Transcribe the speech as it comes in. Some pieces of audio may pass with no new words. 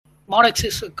mod x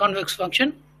is a convex function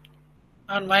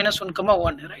and minus 1 comma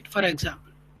 1, right, for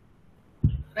example,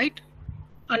 right,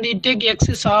 and you take x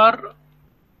is r,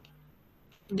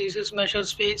 this is measure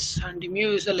space, and mu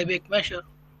is a Lebesgue measure,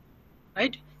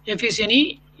 right, f is any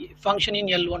function in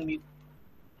L1 mu,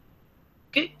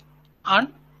 okay, and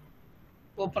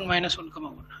open minus 1 comma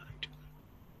 1,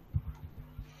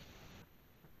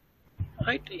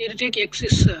 right, you take x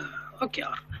is okay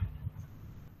r.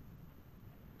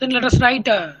 Then let us write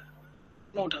a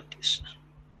note of this.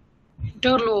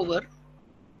 Integral over,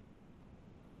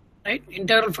 right,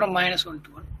 integral from minus 1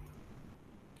 to 1,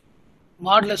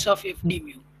 modulus of f d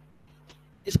mu.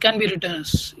 This can be written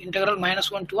as integral minus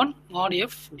 1 to 1 mod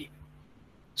f d.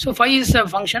 So phi is a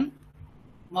function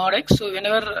mod x. So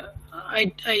whenever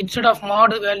I instead of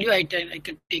mod value, I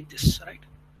can take this, right.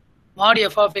 Mod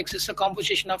f of x is a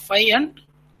composition of phi and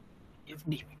f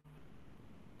d mu.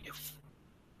 F.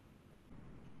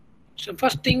 So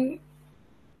first thing,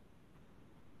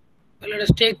 let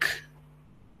us take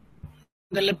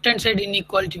the left hand side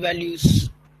inequality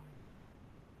values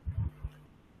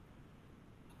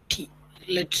t.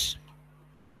 Let's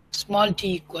small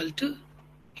t equal to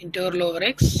integral over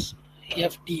x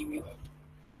f d mu.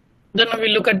 Then we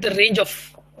look at the range of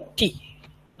t.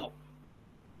 Now,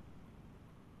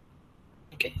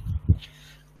 okay,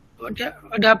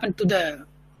 what happened to the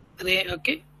range?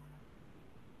 Okay,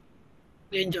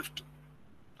 range of t.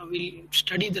 Now we'll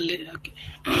study the okay.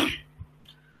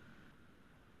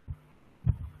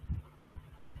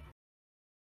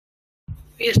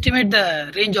 We estimate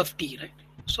the range of t, right?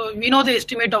 So we know the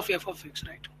estimate of f of x,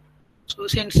 right? So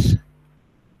since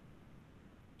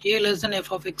a less than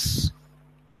f of x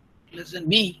less than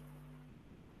b,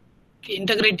 okay,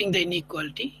 integrating the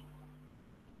inequality,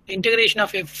 the integration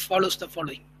of f follows the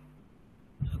following.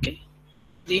 Okay,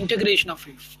 the integration of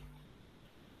f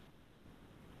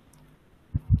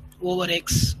over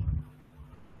x,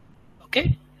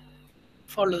 okay,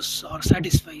 follows or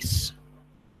satisfies.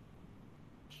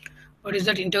 What is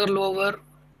that? Integral over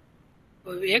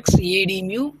x a d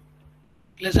mu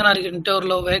less than or equal to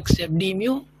integral over x f d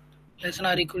mu less than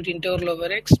or equal to integral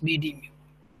over x b d mu.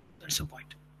 That's the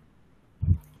point.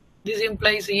 This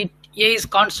implies a is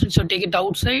constant, so take it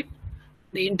outside.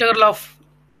 The integral of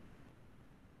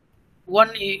 1,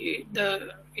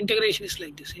 the integration is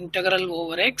like this: integral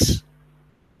over x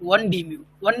 1 d mu.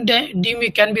 1 d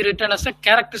mu can be written as a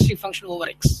characteristic function over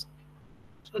x.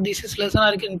 So this is less than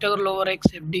or equal to integral over x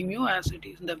f d mu as it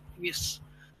is in the previous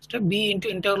step, b into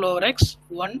integral over x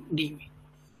 1 d mu.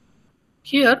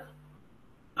 Here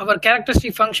our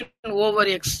characteristic function over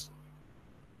x,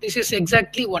 this is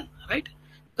exactly 1, right?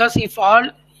 Because if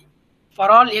for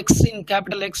all x in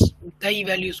capital X, chi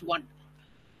value is 1.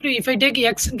 If I take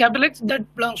x in capital X,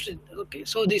 that belongs to it. Okay,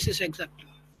 so this is exactly.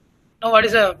 Now what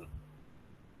is the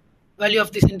value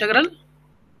of this integral?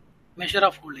 Measure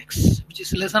of whole x, which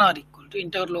is less than or equal to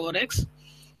integral over x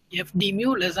f d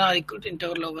mu less than or equal to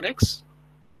integral over x,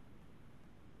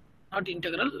 not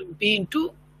integral, b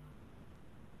into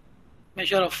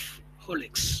measure of whole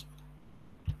x.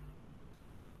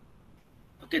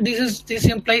 Okay, this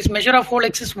implies measure of whole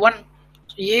x is 1.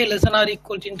 So a less than or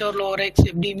equal to integral over x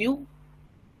f d mu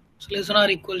is less than or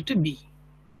equal to b,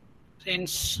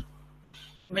 since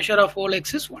measure of whole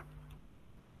x is 1.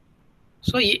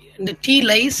 So the t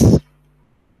lies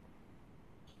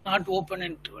not open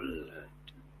interval.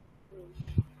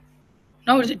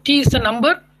 Now t is the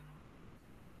number.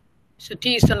 So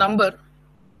t is the number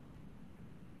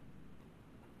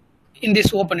in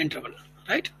this open interval,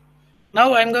 right?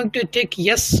 Now I am going to take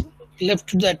s left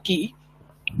to the t,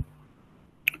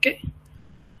 okay,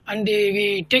 and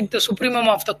we take the supremum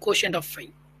of the quotient of phi.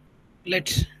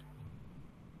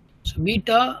 So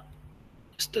beta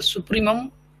is the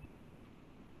supremum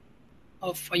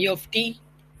of phi of t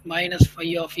minus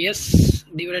phi of s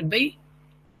divided by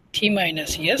t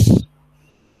minus s,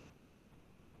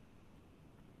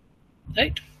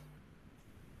 right?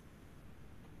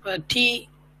 T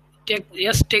take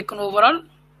s taken overall,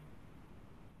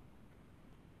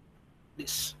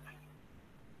 this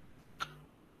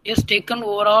s taken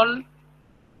overall,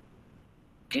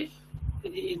 okay,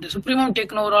 the supremum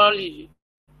taken overall,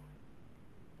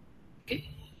 okay,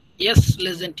 s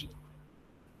less than t.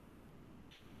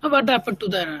 Now what happened to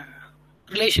the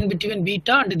relation between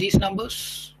beta and these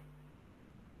numbers?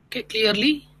 Okay,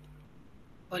 clearly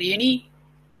for any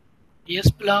s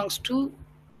belongs to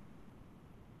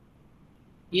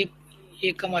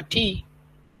a comma t,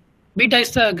 beta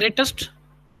is the greatest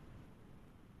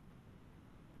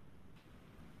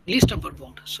least upper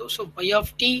bound. So phi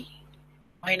of t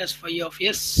minus phi of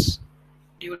s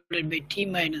divided by t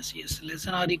minus s less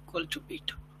than or equal to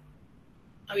beta.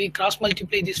 we cross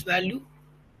multiply this value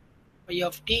phi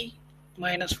of t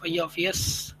minus phi of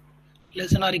s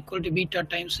less than or equal to beta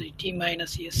times t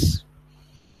minus s.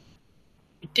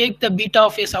 We take the beta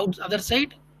of s out other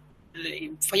side,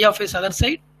 phi of s other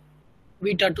side,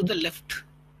 beta to the left.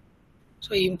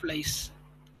 So it implies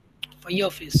phi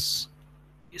of s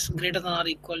is greater than or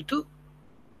equal to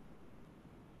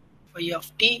phi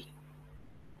of t,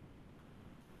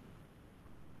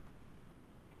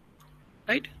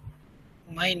 right,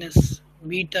 minus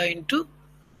beta into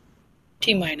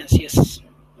t minus s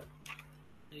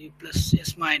plus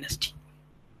s minus t.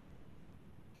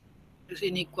 This is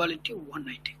inequality 1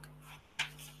 I take.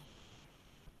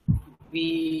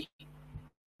 We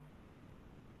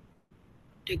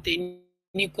take the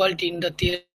inequality in the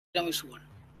theorem is 1.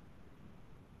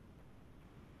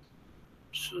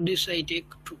 So this I take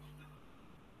 2.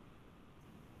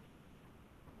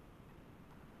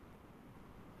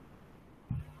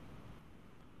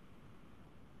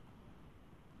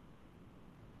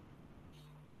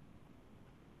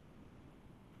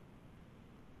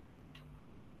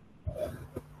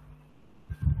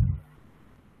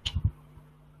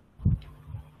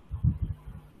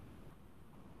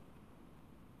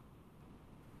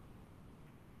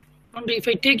 And if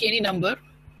I take any number,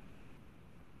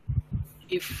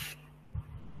 if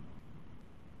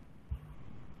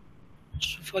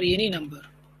so for any number,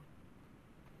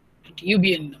 let u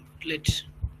be any number, let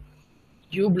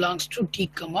u belongs to t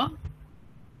comma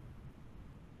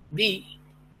b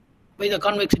by the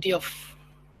convexity of,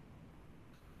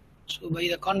 so by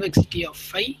the convexity of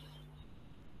phi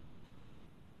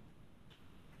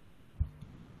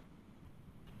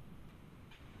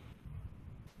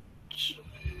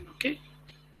okay,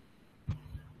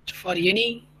 for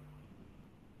any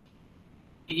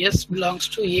s belongs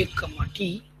to a comma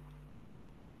t,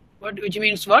 which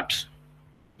means what,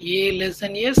 a less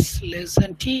than s less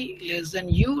than t less than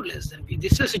u less than b.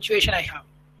 This is a situation I have,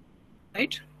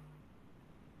 right?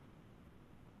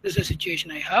 This is a situation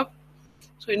I have.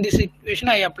 So in this situation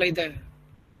I apply the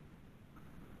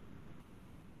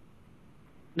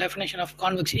definition of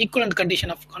convexity, equivalent condition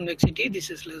of convexity.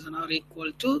 This is less than or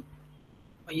equal to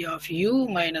phi of u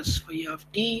minus phi of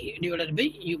t divided by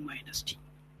u minus t.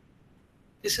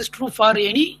 This is true for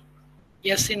any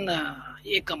s in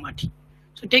a comma t.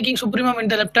 So taking supremum in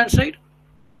the left hand side,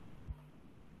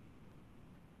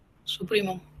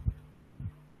 supremum,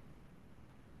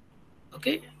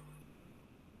 okay,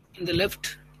 in the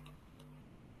left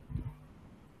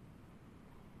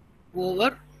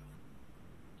over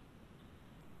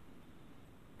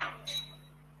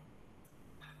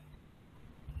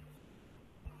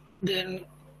then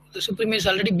the supremum is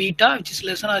already beta, which is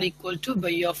less than or equal to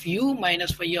phi of u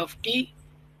minus phi of t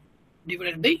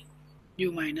divided by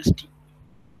u minus t.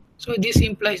 So this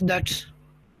implies that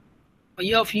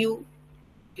phi of u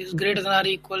is greater than or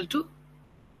equal to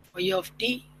phi of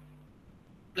t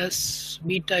plus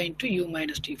beta into u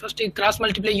minus t. First you cross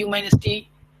multiply u minus t,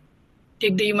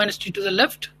 take the u minus t to the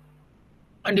left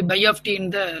and the phi of t in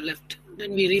the left.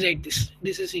 Then we rewrite this.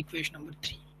 This is equation number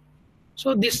 3.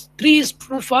 So this 3 is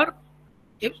true for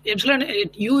epsilon.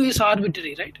 U is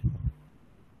arbitrary, right?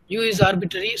 U is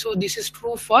arbitrary. So this is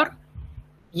true for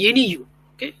any u,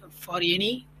 okay, for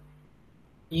any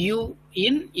u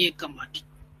in a comma t.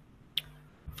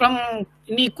 From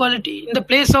inequality, in the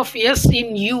place of s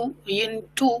in u in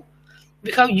 2,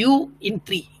 we have u in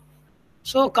 3.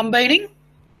 So combining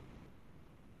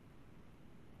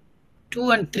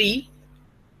 2 and 3,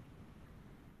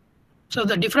 so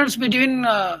the difference between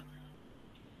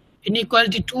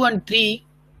inequality 2 and 3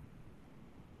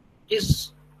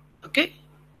 is, okay,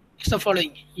 is the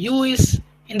following: u is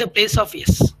in the place of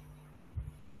s.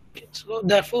 Okay, so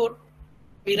therefore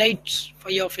we write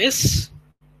phi of s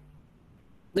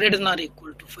greater than or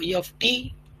equal to phi of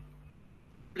t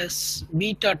plus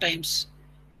beta times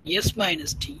s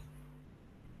minus t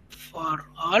for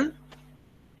all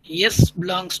s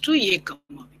belongs to a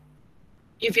comma b.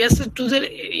 If s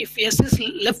is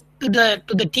left to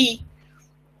the t,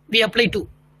 we apply 2.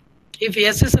 If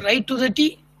s is right to the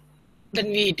t, then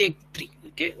we take 3.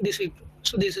 Okay,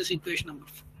 so this is equation number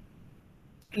 4,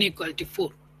 inequality 4.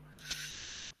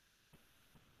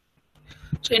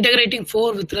 So integrating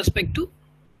 4 with respect to,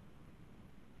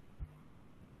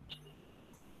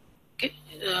 okay,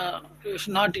 it's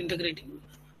not integrating.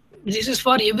 This is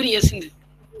for every s in it.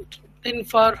 Then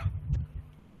for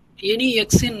any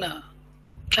x in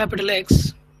capital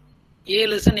X, a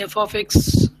less than f of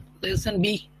x less than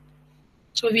b.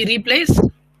 So we replace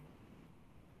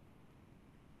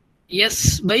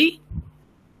s by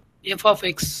f of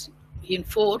x in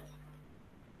 4.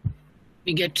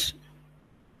 We get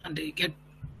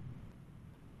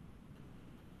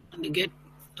and get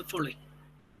the following: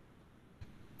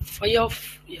 phi of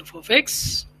f of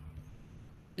x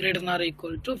greater than or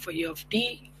equal to phi of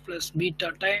t plus beta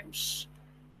times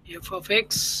f of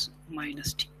x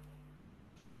minus t.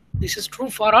 This is true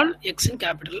for all x in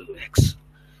capital X.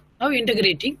 Now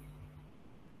integrating.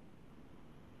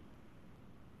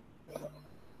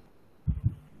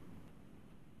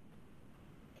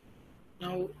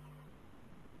 Now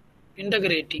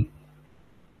integrating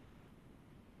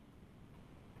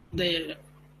the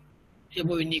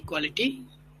above inequality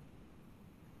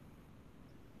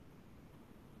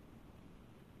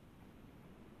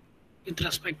with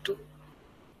respect to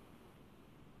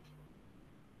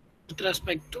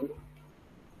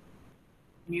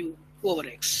mu over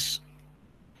x.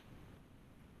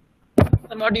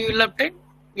 Then what you will obtain?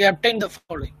 We obtain the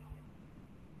following.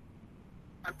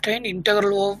 Obtain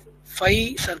integral of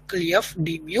phi circle f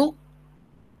d mu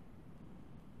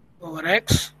over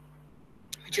x,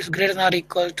 which is greater than or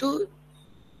equal to,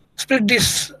 split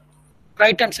this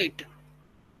right hand side term.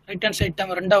 Right hand side term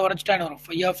renda varachitana varum.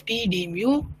 Phi of t d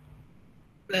mu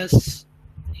plus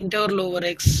integral over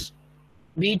x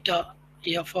beta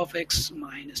f of x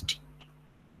minus t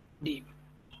d mu.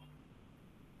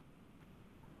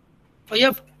 Phi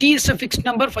of t is a fixed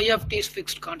number, phi of t is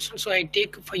fixed constant. So I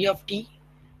take phi of t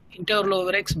integral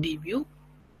over x d mu.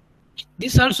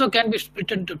 This also can be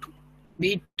split into two.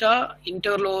 Beta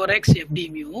integral over x f d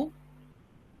mu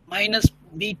minus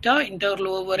beta integral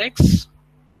over x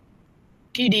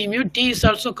t d mu. T is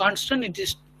also constant, it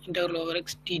is integral over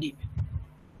x t d mu.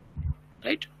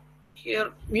 Right?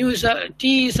 Here mu is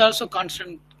t is also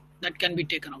constant, that can be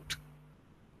taken out.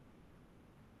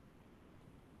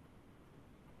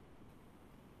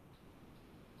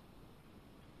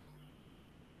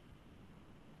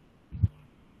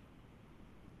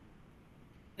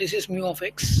 This is mu of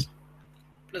x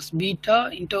plus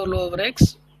beta integral over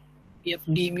x f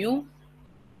d mu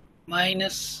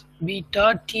minus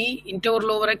beta t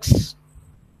integral over x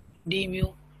d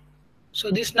mu. So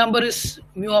this number is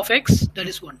mu of x, that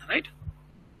is 1, right?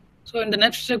 So in the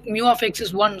next step, mu of x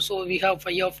is 1, so we have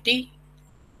phi of t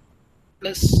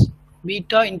plus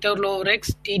beta integral over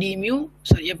x t d mu,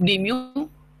 sorry, f d mu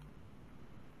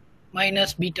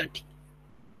minus beta t.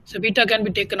 So beta can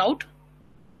be taken out.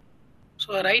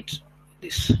 So I write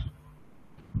this.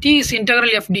 T is integral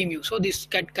f d mu, so this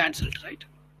get cancelled, right?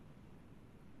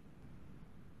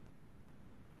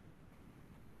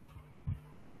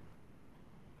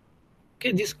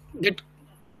 Okay, this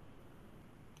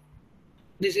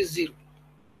is 0.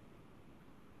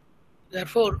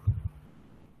 Therefore,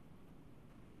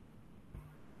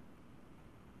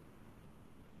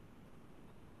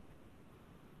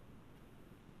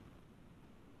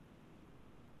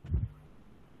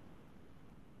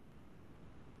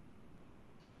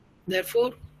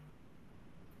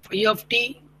 phi of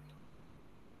t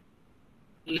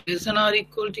less than or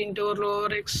equal to integral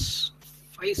over x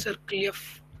phi circle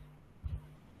f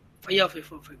phi of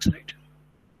f of x, right?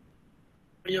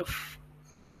 Phi of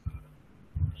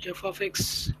f of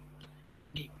x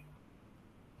d.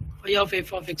 Phi of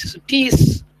f of x. So t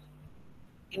is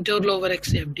integral over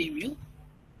x f d mu.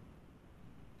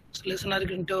 So less than or equal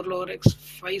to integral over x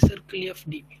phi circle f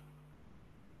d mu.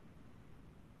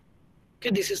 Okay,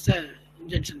 this is the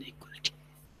Jensen equality.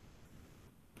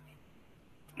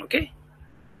 Okay.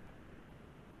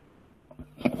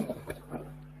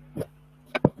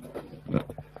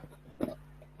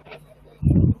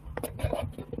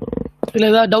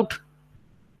 Is doubt?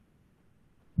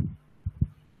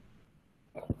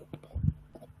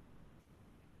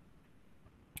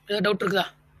 Doubt இருக்குதா?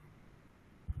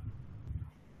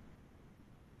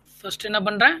 First என்ன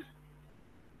பண்றேன்?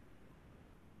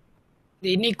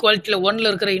 The inequality 1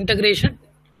 இருக்கிற integration,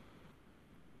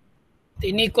 the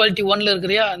inequality 1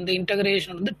 இருக்கிறையா அந்த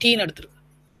integration வந்து t ன்னு எடுத்துருக்கேன்.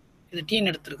 இது t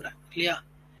ன்னு எடுத்துருக்கிறேன் இல்லையா?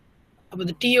 அப்போ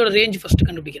இந்த t யோட ரேஞ்ச் ஃபர்ஸ்ட்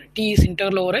கண்டுபிடிக்கிறேன். t is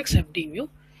integral over x f d mu.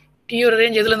 t யோட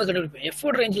ரேஞ்ச் எதுல இருந்து கண்டுபிடிப்பேன்? f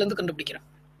ஓட ரேஞ்ச்ல இருந்து கண்டுபிடிக்கிறேன்.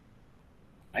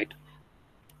 ரைட்?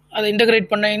 அதை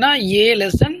இன்டகிரேட் பண்ணீங்கன்னா a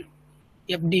less than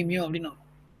f d mu அப்படின்னு வரும்.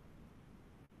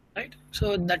 Right? So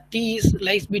that t is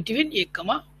lies between a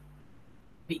comma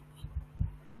b,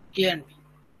 a and b.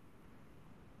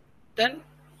 Then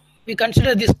we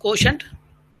consider this quotient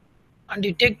and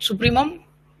you take supremum,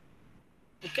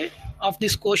 okay, of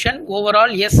this quotient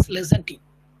overall s less than t.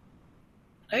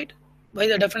 Right? By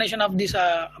the definition of this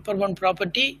upper bound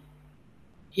property,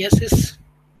 s is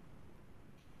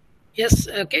yes,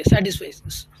 okay, satisfies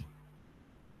this.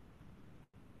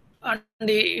 And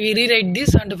we rewrite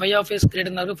this, and phi of s greater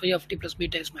than or phi of t plus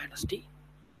beta s minus t.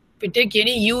 If we take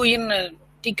any u in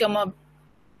t comma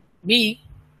b,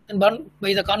 then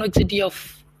by the convexity of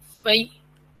phi,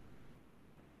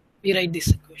 we write this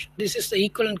equation. This is the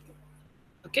equivalent,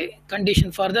 okay,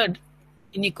 condition for the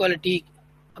inequality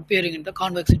appearing in the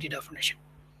convexity definition.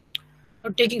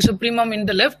 Now taking supremum in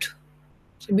the left,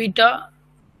 so beta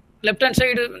left hand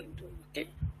side, okay,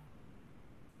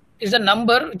 is the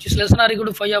number which is less than or equal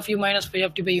to phi of u minus phi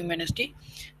of t by u minus t.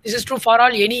 This is true for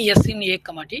all any s in a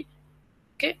comma t.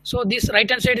 Okay, so this right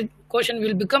hand side quotient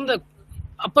will become the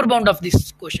upper bound of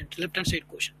this quotient, left hand side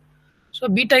quotient. So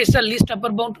beta is the least upper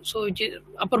bound, so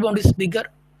upper bound is bigger.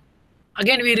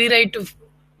 Again we rewrite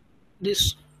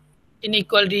this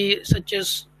inequality such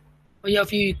as phi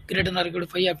of u greater than or equal to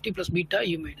phi of t plus beta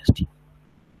u minus t,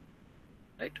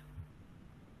 right?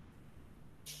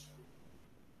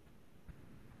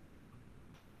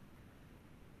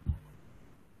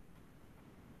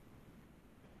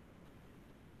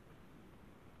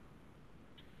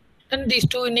 Then these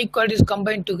two inequalities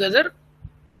combined together,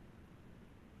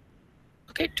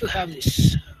 okay, to have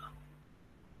this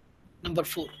number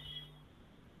 4.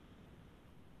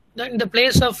 Then in the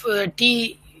place of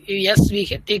t s we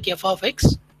take f of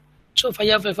x. So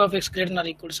phi of f of x greater than or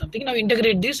equal to something. Now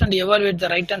integrate this and evaluate the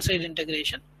right hand side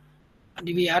integration, and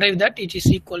we arrive that it is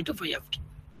equal to phi of t.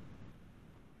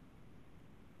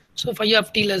 So phi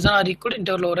of t less than or equal to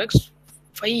integral over x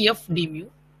phi f d mu.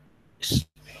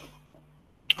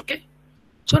 Okay.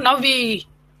 So now we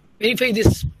verify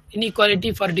this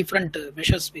inequality for different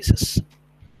measure spaces.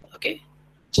 Okay.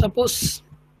 Suppose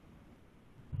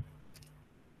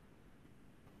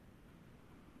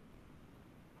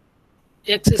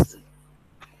x is,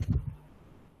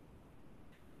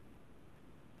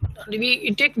 and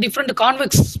we take different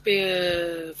convex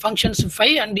functions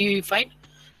phi and we find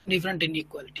different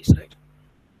inequalities, right?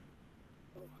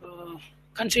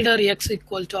 Consider x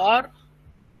equal to r.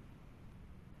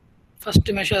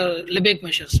 First measure Lebesgue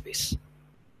measure space.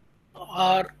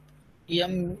 R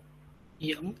M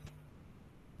M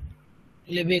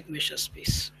Lebesgue measure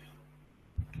space.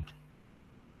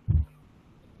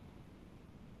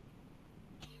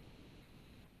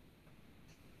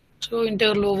 So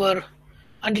integral over,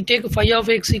 and you take phi of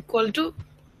x equal to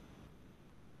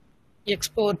x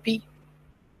power p,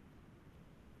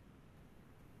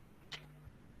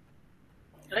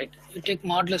 right? You take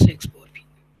modulus x power p.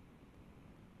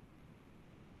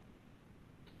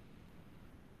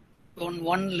 On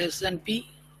 1 less than p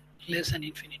less than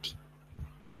infinity,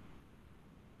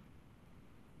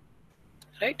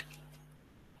 right?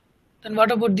 Then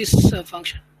what about this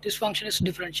function? This function is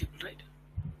differentiable, right?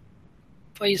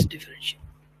 Phi is differentiable.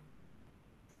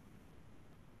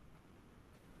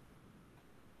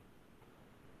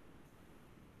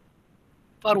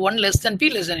 For 1 less than p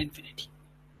less than infinity,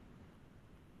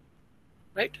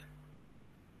 right?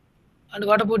 And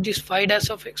what about this phi dash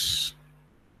of x?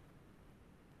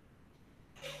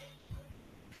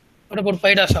 What about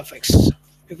phi dash of x?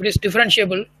 If it is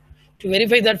differentiable, to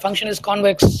verify that function is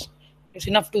convex, it's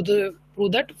enough to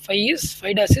prove that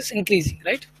phi dash is increasing,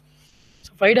 right?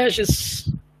 So phi dash is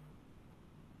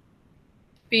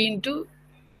p into,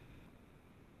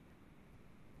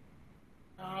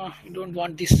 we don't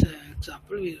want this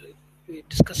example, we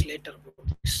discuss later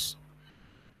about this.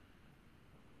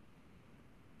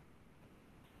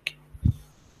 Okay.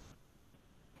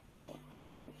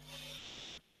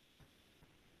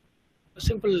 A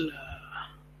simple,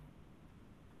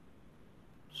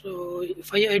 so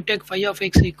if I take phi of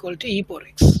x equal to e power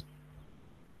x,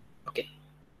 okay,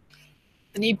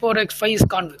 then e power x phi is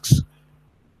convex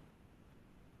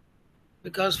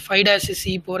because phi dash is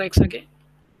e power x again,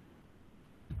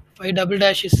 phi double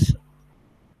dash is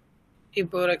e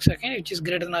power x again, which is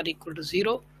greater than or equal to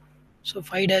 0. So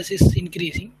phi dash is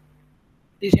increasing.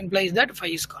 This implies that phi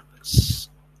is convex.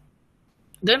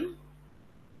 Then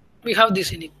we have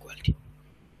this inequality: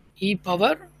 e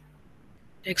power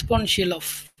exponential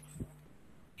of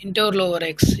integral over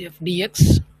x f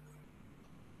dx,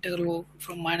 integral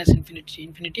from minus infinity to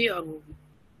infinity, or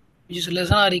which is less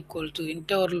than or equal to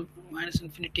integral minus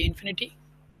infinity to infinity,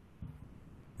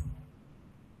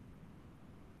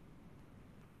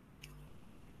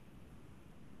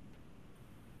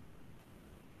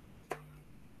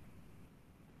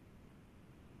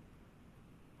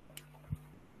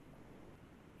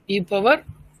 e power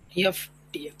f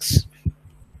dx.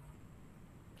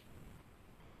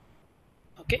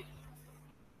 Okay.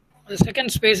 The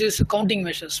second space is counting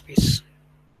measure space.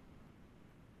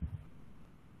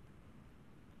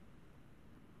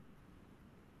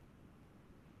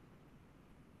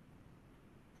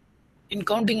 In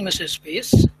counting measure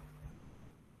space,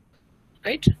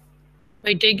 right,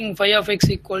 by taking phi of x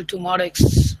equal to mod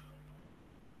x,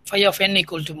 phi of n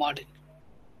equal to mod n,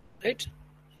 right,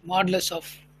 modulus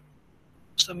of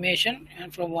summation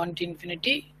and from 1 to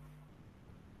infinity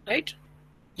right?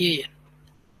 an,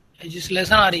 which is less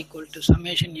than or equal to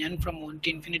summation n from 1 to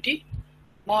infinity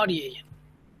mod an.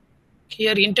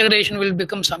 Here integration will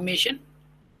become summation,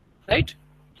 right?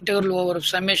 Integral over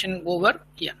summation over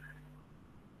n,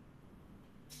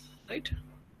 right?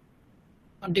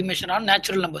 Continuation on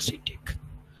natural numbers we take.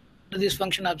 This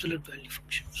function absolute value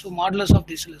function. So modulus of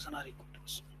this less than or equal to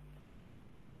this.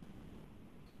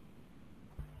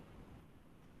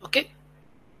 Okay,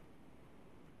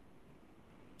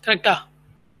 கரெக்டா?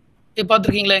 இது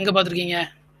பார்த்துருக்கீங்களா? எங்கே பார்த்துருக்கீங்க?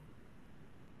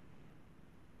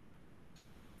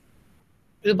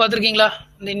 இது பார்த்துருக்கீங்களா?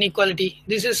 இந்த inequality.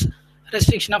 This is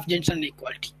restriction of Jensen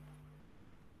inequality.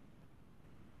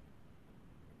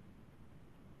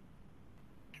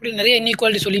 இப்படி நிறைய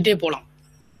இன்இக்வாலிட்டி சொல்லிகிட்டே போகலாம்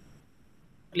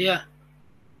இல்லையா?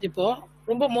 இப்போது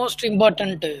ரொம்ப மோஸ்ட்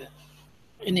இம்பார்ட்டண்ட்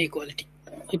இன்இக்வாலிட்டி.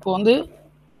 இப்போ வந்து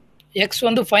எக்ஸ்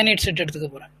வந்து ஃபைனைட் செட் எடுத்துக்க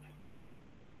போகிறேன்,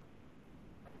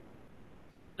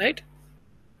 ரைட்?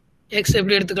 எக்ஸ்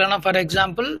எப்படி எடுத்துக்கலாம்னா, for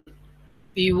example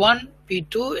p1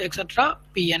 p2 extra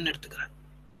pn எடுத்துக்கிறேன்,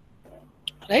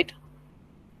 ரைட்?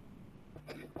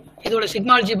 இதோட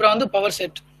சிக்மா அல்ஜிப்ரா வந்து power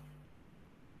set.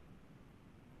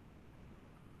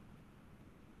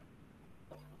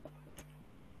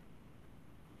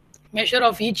 Measure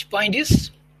of each point is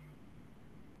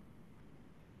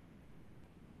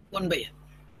 1 by n.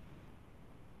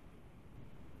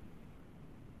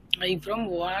 I from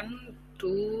 1 to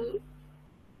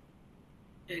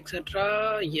etc.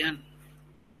 n,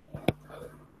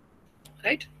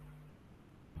 right?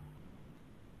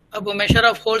 अब measure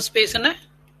of whole space है ना,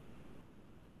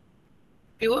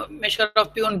 measure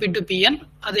of p1 p2 pn,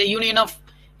 அது union of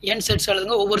n sets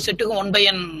எழுதுங்க. ஒவ்வொரு செட்டுக்கும் 1 by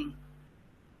n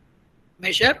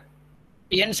measure,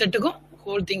 n செட்டுக்கும்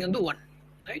whole thing வந்து 1,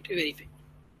 right? Verify.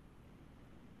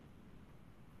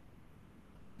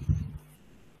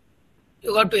 You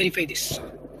got to verify this.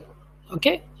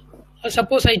 Okay,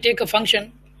 suppose I take a function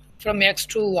from x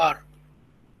to r,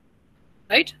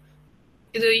 right?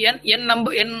 இது n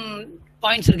number n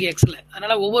points இருக்கு xல,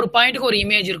 அதனால ஒவ்வொரு பாயிண்ட்டுக்கு ஒரு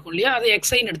image இருக்கும் இல்லையா, அதை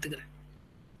xi ன்னு எடுத்துக்கிறேன்.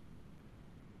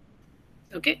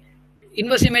 Okay,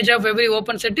 inverse image of every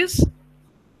open set is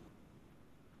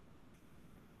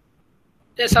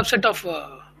a subset of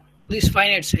this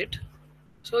finite set.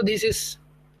 So this is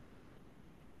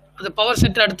the power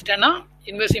set எடுத்துட்டேன்னா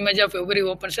inverse image of every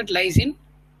open set lies in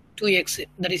 2x,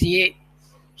 that is a.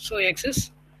 So x is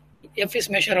f is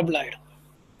measurable,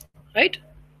 right?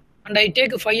 And I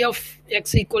take phi of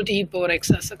x equal to e power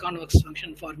x as a convex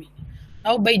function for me.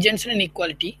 Now by Jensen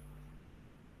inequality,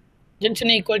 Jensen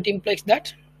inequality implies that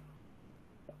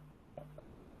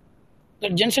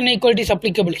Jensen inequality is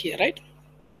applicable here, right?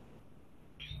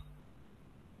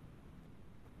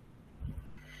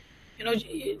 You know,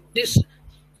 this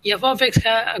f of x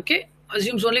okay,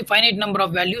 assumes only finite number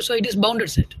of values, so it is bounded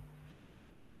set.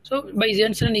 So by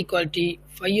Jensen inequality,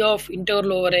 phi of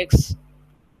integral over x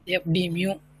f d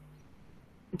mu.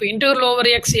 இப்போ integral over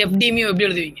x f d mu எப்படி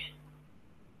எழுதுவீங்க?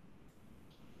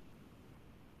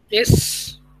 S,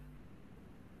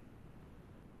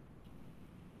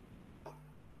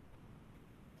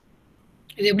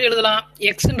 இது எப்படி எழுதலாம்?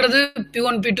 xன்றது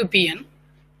p1 p2 pn,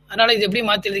 அதனால இது எப்படி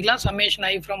மாற்றி எழுதிக்கலாம்? summation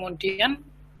I from 1 to n.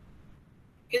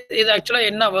 இது ஆக்சுவலாக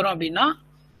என்ன வரும் அப்படின்னா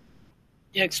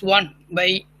x1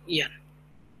 by n,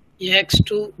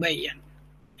 x2 by n,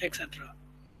 etc.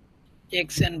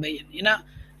 xn by n. ஏன்னா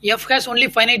f has only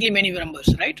finitely many numbers,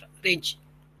 right? Range.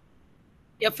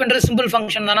 f என்றது simple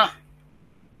function தானா?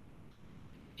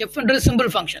 f என்றது simple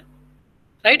function,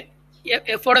 right?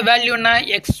 f ஓட வேல்யூ என்ன?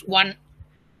 x1,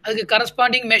 அதுக்கு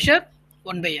corresponding measure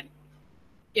 1 by n.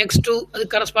 x2 அது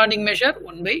corresponding measure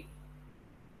 1 by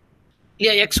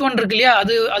இல்லையா, x1 இருக்கு இல்லையா,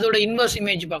 அது அதோட இன்வர்ஸ்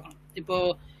இமேஜ் பார்க்கணும். இப்போ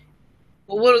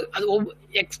ஒவ்வொரு அது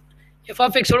f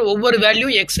of x ஓட ஒவ்வொரு வேல்யூ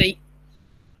xi,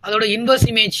 அதோட இன்வர்ஸ்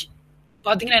இமேஜ்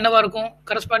பார்த்தீங்கன்னா என்னவா இருக்கும்?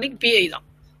 கரஸ்பாண்டிங் பிஐ தான்,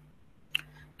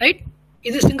 ரைட்?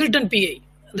 இது சிங்கிள்டன் பிஐ,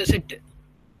 இந்த செட்டு.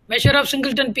 மெஷர் ஆஃப்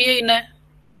சிங்கிள்டன் பிஐ என்ன?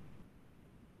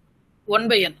 1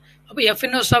 by n. அப்போ F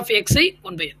inverse of xi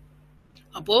 1 by n.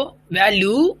 அப்போது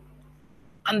வேல்யூ,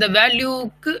 அந்த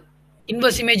வேல்யூக்கு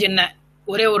இன்வர்ஸ் இமேஜ் என்ன?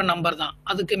 ஒரே ஒரு நம்பர் தான்,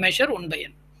 அதுக்கு measure 1 by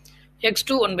n.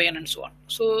 x2 1 by n and so on.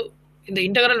 So இந்த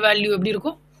இன்டெக்ரல் வேல்யூ எப்படி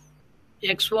இருக்கும்?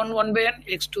 x1 1 by n,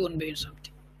 x2 1 by n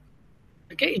something.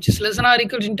 Okay, it is less than or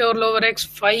equal to integral over x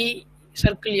phi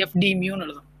circle f d mu ன்னு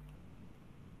எழுதும்.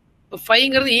 இப்போ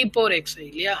ஃபைங்கிறது e power x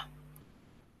இல்லையா?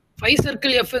 phi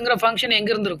circle fங்கிற function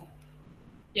எங்க இருந்து இருக்கும்?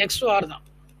 x to r தான்,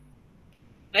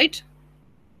 right?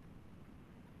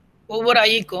 ஒவ்வொரு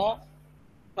ஐக்கும்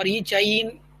for each I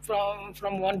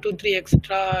from 1 to 3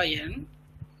 etc. n,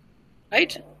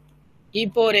 right? e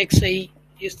power xi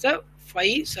is the phi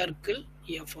circle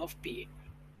f of pa.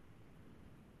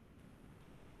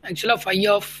 Actually phi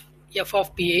of f of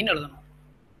pi ன்னு எழுதணும்.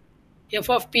 f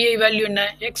of pi value என்ன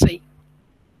xi,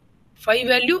 phi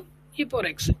value e power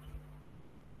x,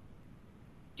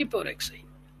 e power xi.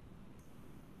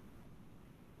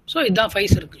 So இதுதான் phi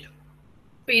circle.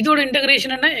 இப்போ இதோட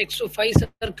integration என்ன x to phi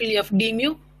circle f d mu.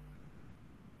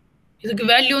 இதுக்கு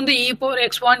value வந்து e power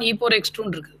x1 e power x2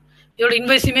 இருக்கு. இதோட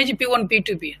inverse image p1 p2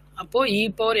 pn. அப்போ e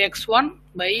power x1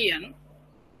 by n,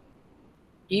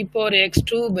 e power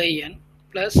x2 by n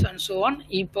plus and so on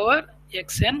e power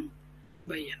xn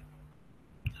by n,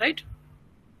 right.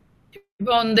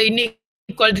 இப்போ அந்த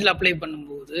இன்இக்வாலிட்டியில் apply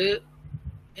பண்ணும்போது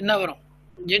என்ன வரும்?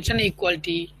 Jensen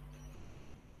equality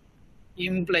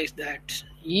implies that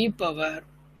e power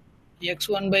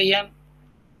x1 by n,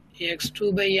 x2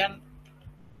 by n,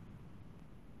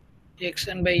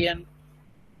 xn by n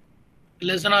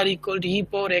less than or equal to e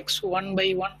power x1 by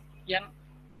 1 n,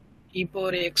 e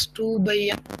power x2 by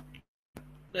n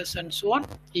plus and so on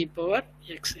e power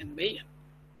xn by n,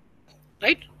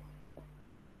 right.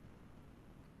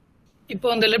 இப்போ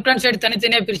அந்த left hand side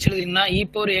தனித்தனியாக பிரிச்சு எழுதிங்கன்னா e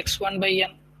power x1 by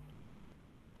n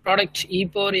product e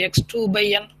power x2 by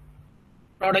n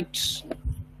product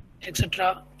etc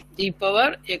e power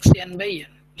xn by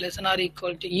n less than or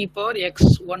equal to e power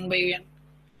x1 by n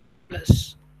plus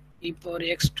e power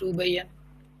x2 by n,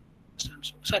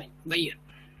 sorry, by n,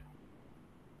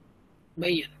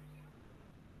 by n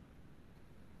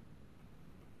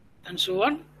and so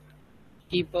on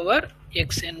e power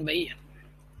xn by n,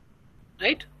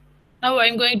 right. Now I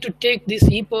am going to take this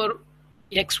e power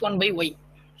x1 by y.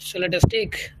 So let us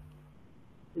take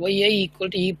yi equal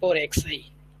to e power xi.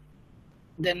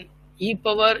 Then e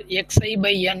power xi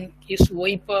by n is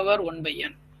y power 1 by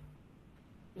n,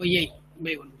 yi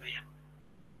by 1 by n,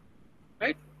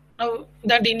 right. Now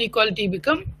that inequality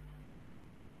become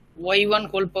y1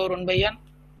 whole power 1 by n,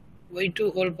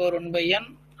 y2 whole power 1 by n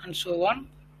and so on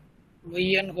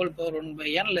yn whole power 1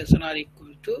 by n less than or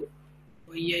equal to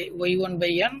y1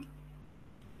 by n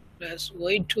plus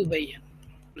y2 by n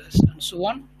plus and so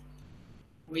on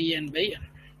yn by n.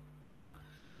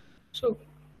 So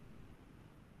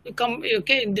you come,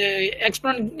 okay, the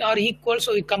exponent are equal, so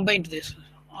we combine this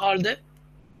all the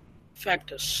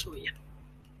factors. So n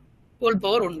whole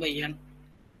power 1 by n.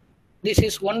 This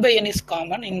is 1 by n is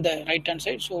common in the right hand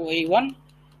side, so y1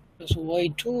 plus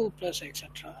y2 plus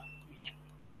etc.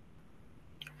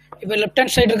 இப்போ left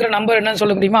hand side இருக்கிற number என்னன்னு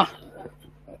சொல்ல முடியுமா?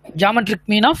 Geometric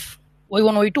mean of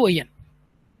y1 y2 yn.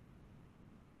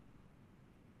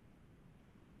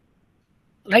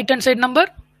 Right hand side number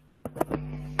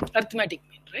arithmetic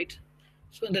mean, right.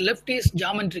 So the left is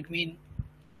geometric mean,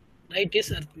 right is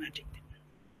arithmetic mean.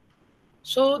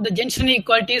 So the Jensen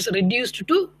inequality is reduced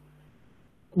to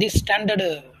this standard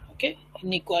okay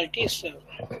inequality is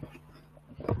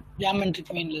geometric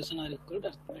mean less than or equal to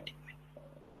arithmetic mean,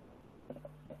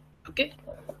 okay.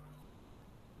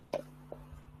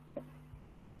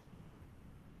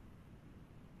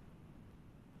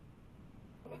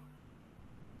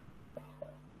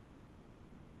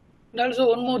 And also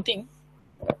one more thing,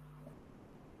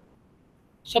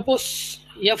 suppose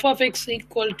f of x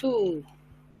equal to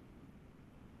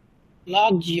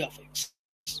log g of x,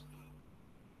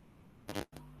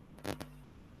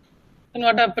 then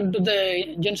what happened to the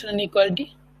Jensen inequality?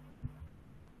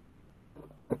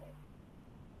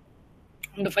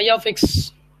 And the phi of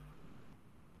x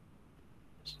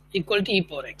equal to e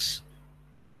power x,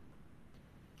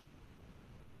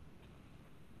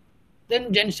 then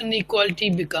Jensen equality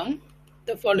become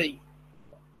the following: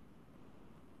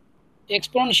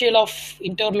 exponential of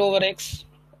integral over x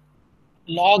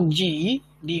log g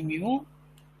d mu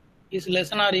is less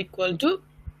than or equal to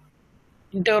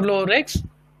integral over x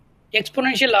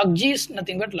exponential log g is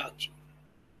nothing but log g,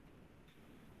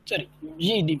 sorry,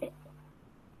 g d mu,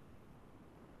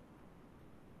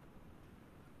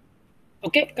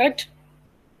 okay, correct.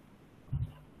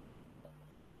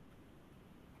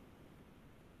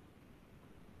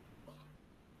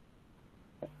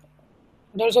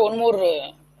 And also one more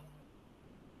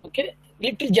okay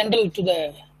little general to the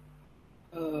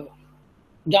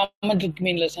geometric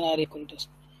mean less than or equal to,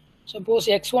 suppose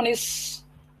x1 is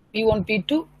p1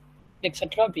 p2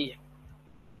 etc pn,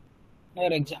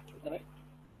 another example, right.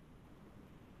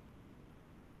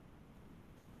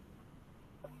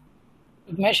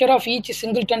 The measure of each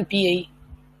singleton pi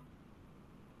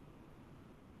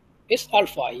is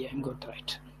alpha I am good,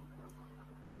 right.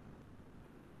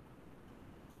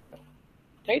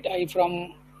 Right, I from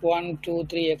 1 2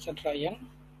 3 etc n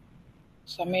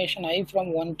summation I from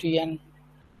 1 to n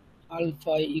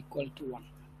alpha equal to 1.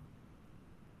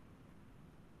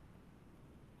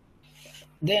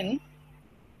 Then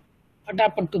what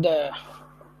happened to the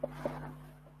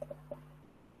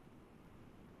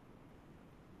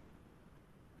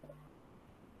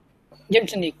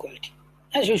Jensen equality.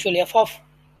 As usual, f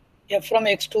from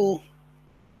x to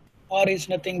r is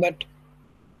nothing but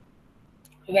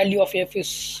value of f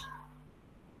is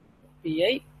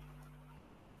pi.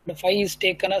 The phi is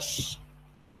taken as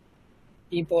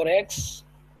e power x.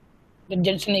 The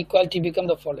Jensen equality become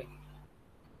the following.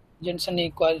 Jensen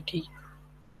equality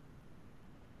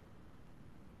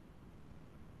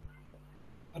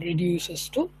reduces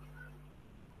to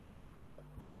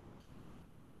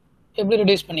எப்படி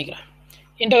reduce பண்ணிக்கிறேன்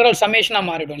integral summation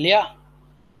மாறிடும் இல்லையா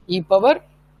e power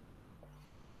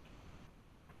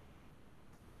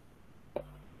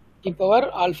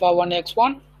alpha 1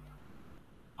 x1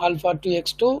 alpha 2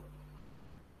 x2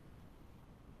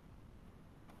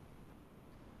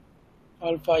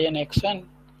 alpha n xn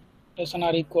less than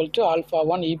or equal to alpha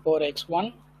 1 e power x1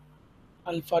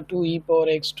 alpha 2 e power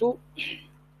x2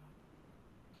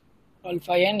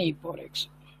 alpha n e power x.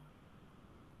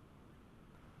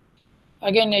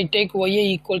 Again I take ya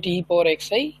equal to e power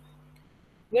xi.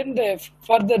 Then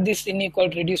further this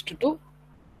inequality reduced to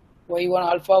y1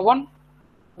 alpha 1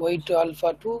 y2 alpha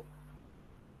 2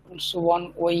 so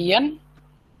 1 yn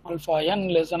alpha n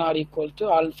less than or equal to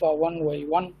alpha 1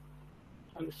 y1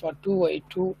 alpha 2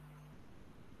 y2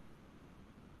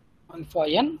 alpha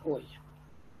n y.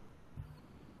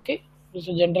 Okay, this is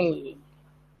a general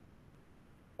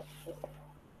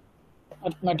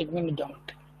arithmetic mean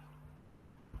geometry.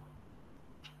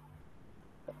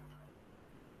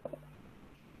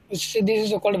 This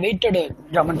is called weighted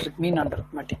geometric mean and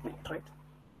arithmetic mean, right?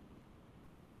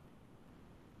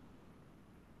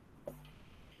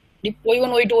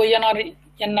 y1, y2, yn are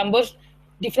n numbers.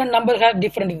 Different numbers have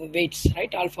different weights,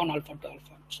 right? Alpha 1, alpha 2,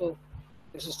 alpha 1. So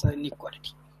this is the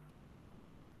inequality.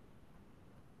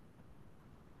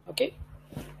 Okay.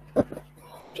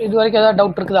 So இது வரைக்கும் ஏதாவது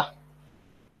doubt இருக்குதா?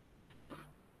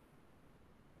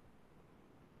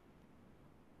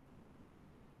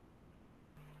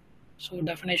 So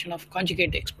definition of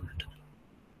conjugate exponent.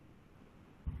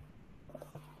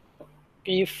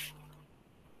 If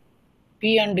p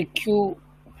and q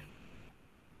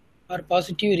are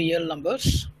positive real numbers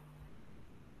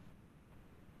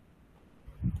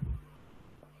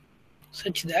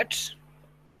such that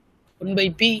 1 by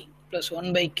p plus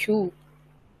 1 by q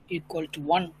equal to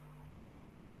 1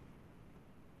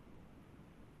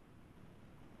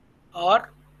 or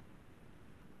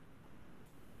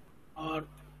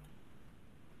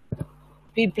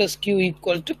p plus q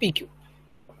equal to pq,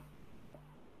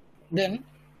 then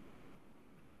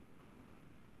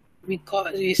we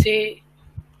say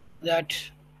that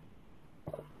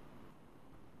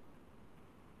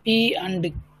p and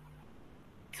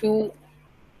q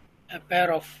a pair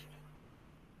of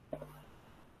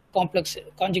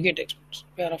conjugate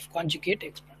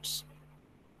exponents.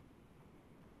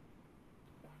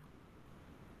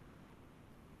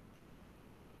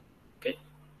 Okay.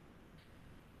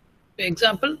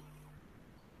 Example.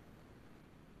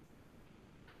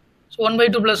 So 1 by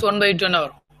 2 plus 1 by 2 என்ன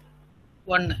வரும்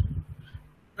 1,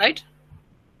 right?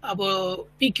 அப்போ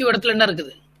pq இடத்துல என்ன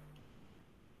இருக்குது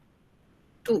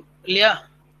 2 இல்லையா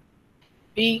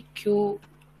pq,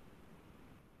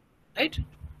 right?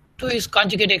 2 is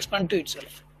conjugate exponent to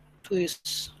itself. 2 is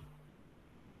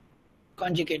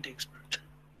conjugate exponent.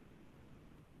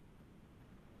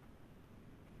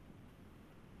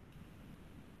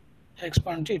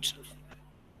 Exponent to itself.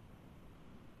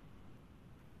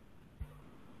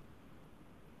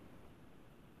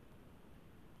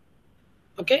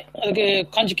 Okay,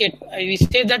 conjugate. We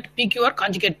say that PQ are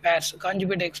conjugate pairs,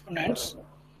 conjugate exponents,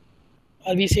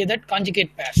 or we say that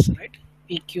conjugate pairs, right?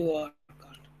 PQ are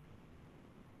called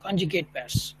conjugate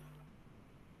pairs,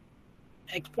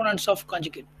 exponents of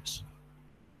conjugate pairs.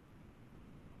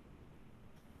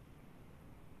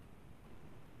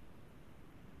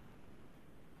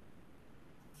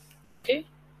 Okay,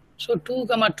 so 2,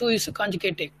 2 is a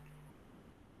conjugate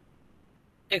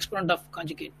exponent of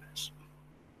conjugate pairs.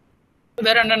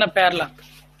 வேற என்னென்ன பேர்லாம்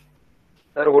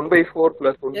sir 1/4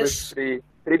 plus 1/3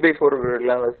 3/4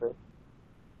 இல்லைங்களா sir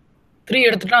 3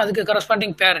 எடுத்துட்டா அதுக்கு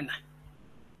corresponding பேர்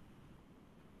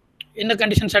என்ன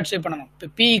condition satisfy பண்ணணும் இப்போ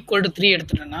p = 3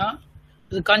 எடுத்துட்டேன்னா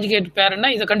இது கான்ஜுகேட் பேர்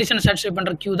என்ன இதை கண்டிஷன் சாட்டிஸ்ஃபை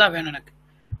பண்ணுற q தான் வேணும் எனக்கு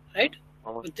ரைட்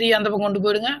 3 அந்த பக்கம் கொண்டு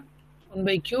போயிடுங்க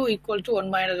 1/q = 1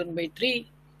 - 1/3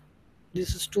 this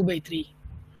is 2/3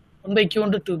 1/q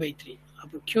 * 2/3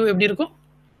 அப்போ q எப்படி இருக்கும்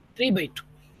 3/2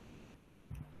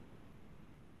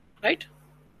 right?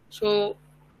 So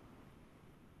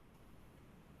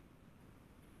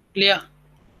clear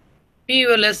p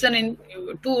less than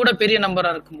 2 விட பெரிய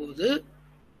நம்பரா இருக்கும்போது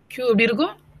q எப்படி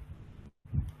இருக்கும்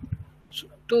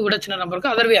 2 விட சின்ன நம்பர்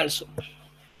இருக்கு other way also,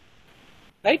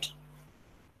 right?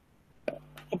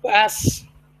 அப்போ as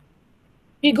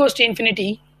p goes to infinity,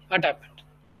 what happened?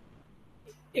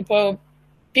 இப்போ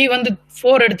p வந்து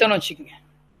 4 எடுத்தோன்னு வச்சுக்கோங்க.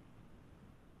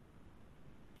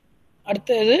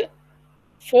 அடுத்தது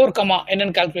 4 கமா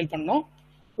என்னன்னு கால்குலேட் பண்ணோம்.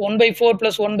 1/4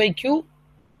 plus 1/q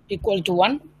equal to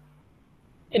 1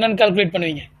 என்னன்னு கால்குலேட்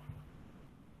பண்ணுவீங்க.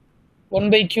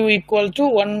 1/q equal to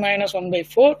 1 minus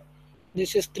 1/4.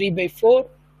 This is 3/4,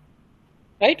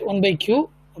 right? 1/q.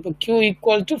 அப்போ q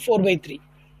equal to 4/3.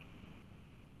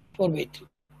 4/3,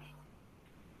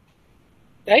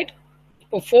 right?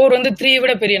 இப்போ 4 வந்து 3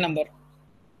 விட பெரிய number,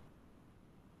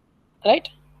 right?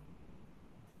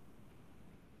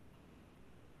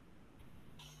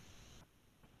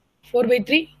 Four by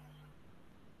three,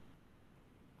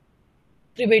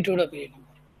 3/2 விட பெரிய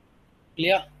நம்பர்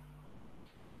இல்லையா,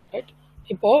 ரைட்?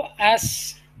 இப்போ as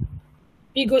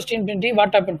p goes to infinity,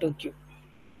 what happened to q?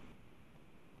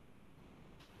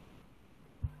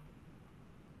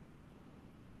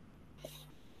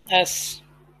 As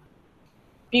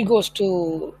p goes to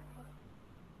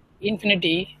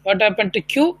infinity, what happened to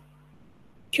q?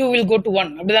 Q will go to 1,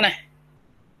 அப்படிதானே?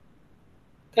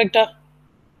 கரெக்டா?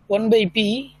 1/p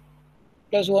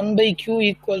plus 1/q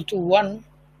equal to 1.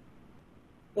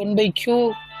 1/q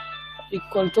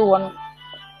equal to 1.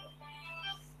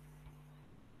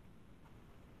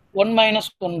 1 minus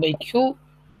 1/q,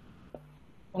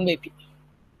 1/p,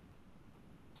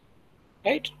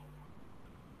 right?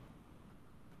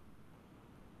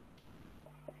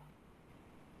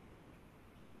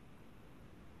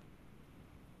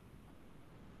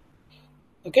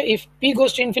 Okay, if p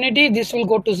goes to infinity, this will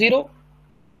go to 0,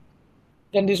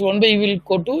 then this 1/e will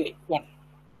go to 1,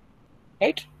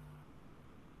 right?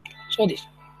 So this,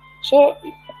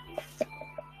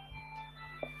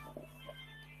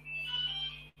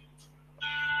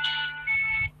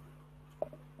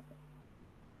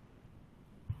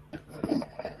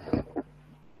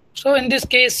 so in this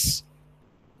case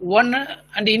 1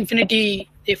 and infinity,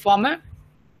 they form a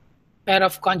pair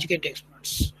of conjugate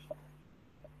exponents.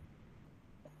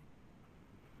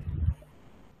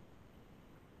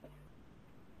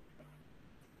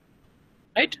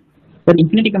 Right? But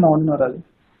infinity come on or all.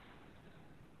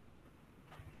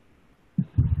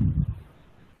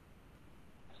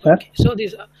 Okay, so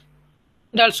this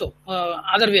and also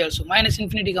other way also minus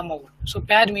infinity come over. So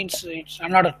pair means it's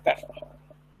another pair.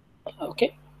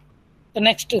 Okay. The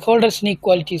next Holder's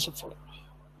inequality is a four.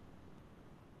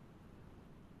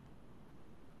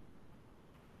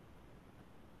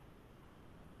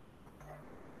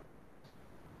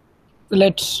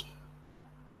 Let's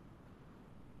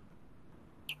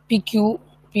PQ,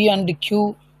 P and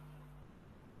Q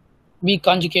be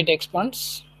conjugate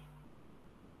exponents.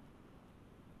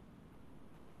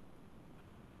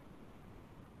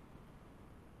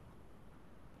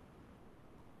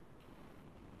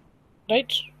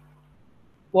 Right?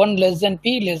 1 less than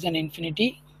p less than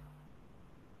infinity.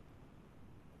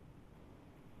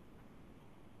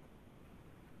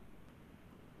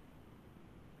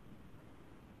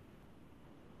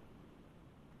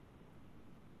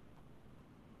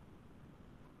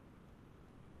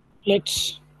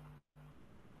 Let's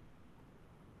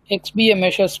X be a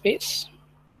measure space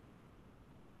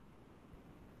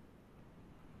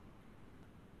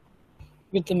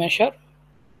with the measure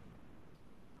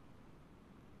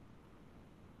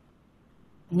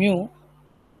mu.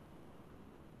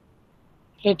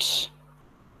 Let's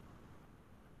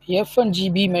f and g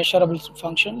be measurable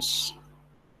functions.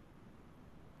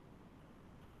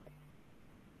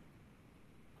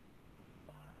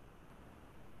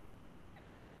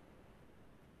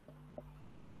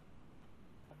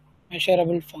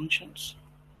 Measurable functions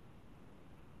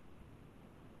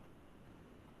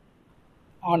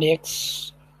on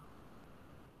X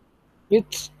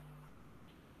with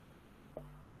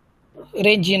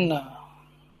range in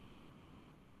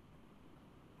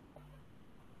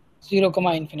 0,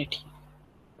 infinity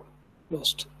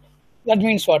closed. That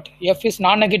means what? F is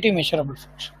non-negative measurable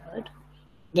function, right?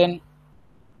 Then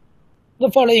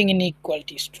the following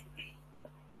inequality is true.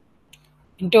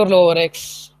 Integral over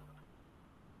X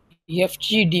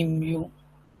fg d mu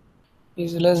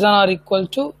is less than or equal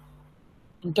to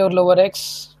integral over X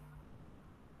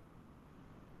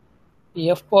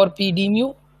f power p d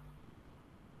mu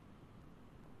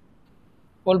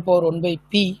whole power 1 by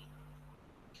p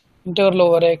integral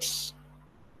over X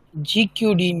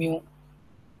gq d mu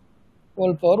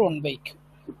whole power 1 by q.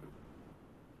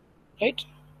 Right?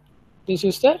 This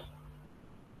is the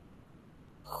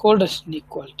Holder's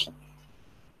inequality.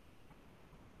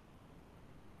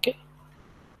 Okay.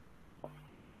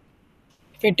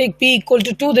 If I take p equal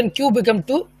to 2, then q become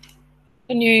 2,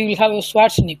 then you will have a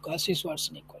Schwarz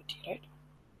inequality, right?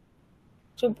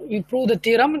 So we prove the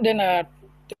theorem, then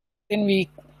then we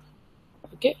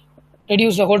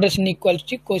reduce the Holder's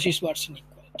inequality, Cauchy-Schwarz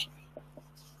inequality.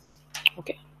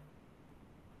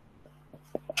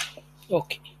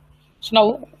 Okay. So now,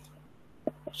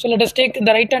 let us take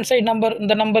the right hand side number,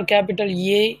 the number capital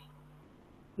A,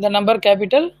 the number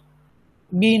capital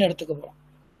B ன்னு எடுத்துக்க போறோம்.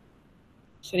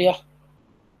 சரியா?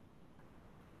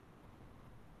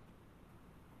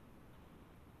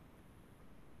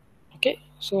 Okay,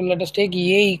 so let us take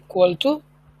A equal to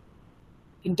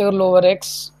integral over x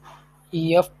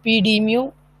fp d mu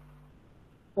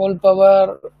whole power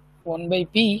 1 by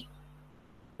p.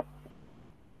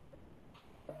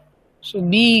 So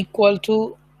B equal to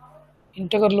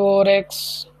integral over x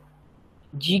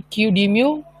gq d mu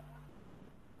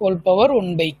whole power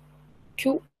 1 by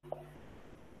q,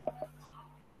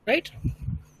 right?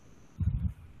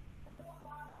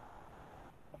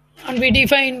 And we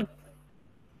define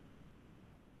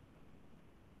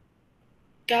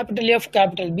capital F,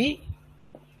 capital B.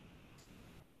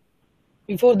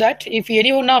 Before that, if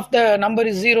any one of the number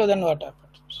is 0, then what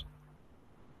happens?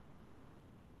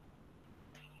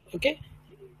 Okay,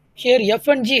 here F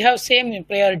and G have same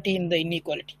priority in the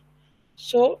inequality.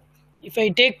 So if I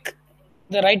take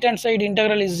the right hand side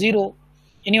integral is 0,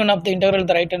 any one of the integral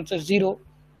the right hand side is 0,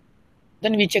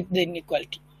 then we check the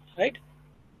inequality, right?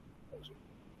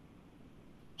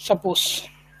 Suppose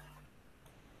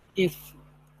if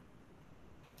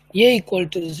A equal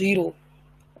to 0,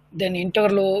 then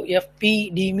integral fp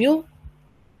d mu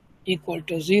equal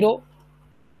to 0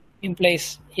 implies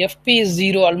fp is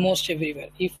 0 almost everywhere.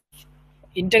 If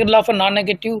integral of a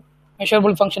non-negative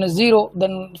measurable function is 0,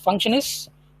 then the function is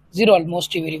 0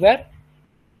 almost everywhere.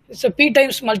 It's a p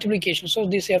times multiplication, so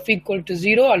this f equal to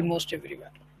 0 almost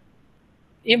everywhere.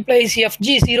 Implies fg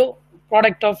 0,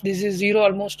 product of this is 0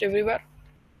 almost everywhere.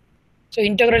 So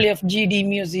integral fg d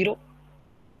mu is 0.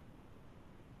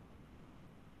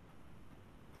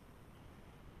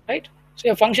 Right? So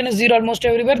a function is 0 almost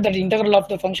everywhere, that integral of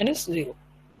the function is 0.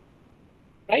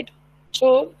 Right? So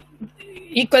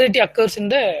equality occurs in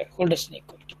the Holder's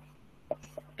inequality.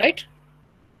 Right?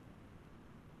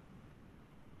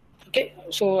 Okay,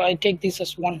 so I take this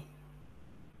as 1.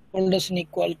 Holder's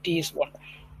inequality is 1.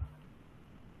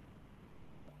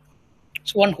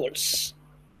 So 1 holds.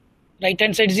 Right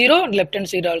hand side 0 and left hand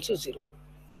side also 0.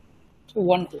 So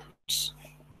 1 holds.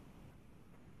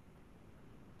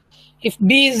 If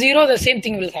B is 0, the same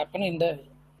thing will happen in the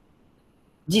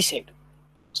G side.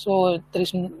 So there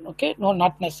is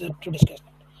not necessary to discuss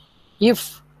that.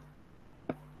 If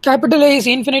capital A is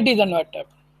infinity, then what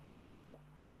happens?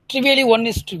 Trivially 1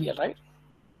 is trivial, right?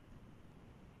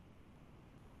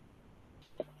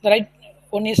 The right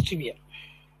 1 is trivial.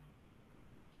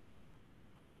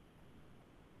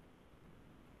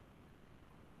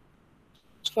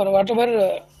 So for whatever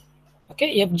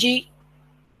fg,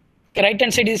 right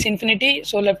hand side is infinity,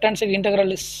 so left hand side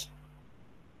integral is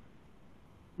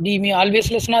d mu always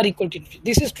less than or equal to infinity.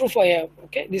 This is true for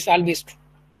this is always true.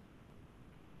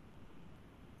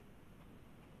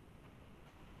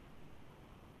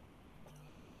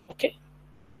 Okay,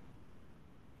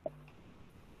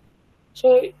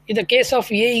 so in the case of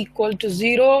A equal to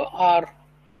 0 or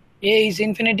A is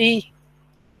infinity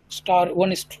star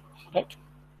 1 is true, right?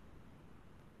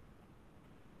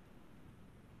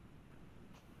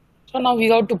 So now we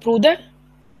have to prove the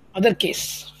other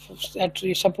case, that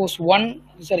we suppose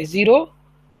 0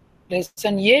 less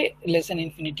than A less than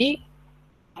infinity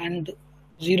and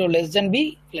 0 less than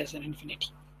B less than infinity.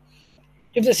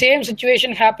 If the same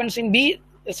situation happens in B,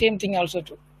 the same thing also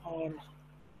true, or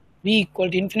B equal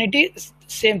to infinity,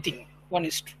 same thing, 1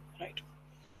 is true, right?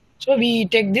 So we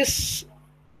take this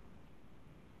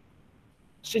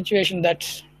situation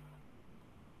that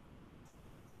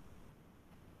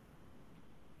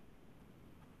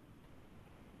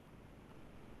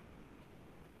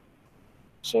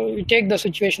we take the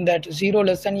situation that 0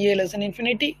 less than A less than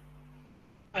infinity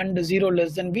and 0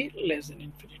 less than B less than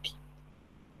infinity.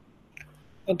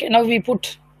 Okay, now we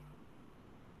put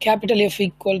capital F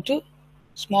equal to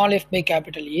small f by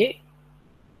capital A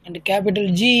and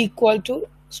capital G equal to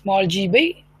small g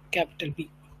by capital B.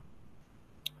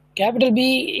 Capital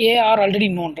B, A are already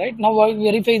known, right? Now I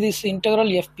verify this integral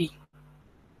fp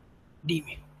d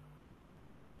mu.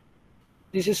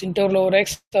 This is integral over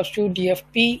x, substitute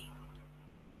fp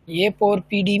A power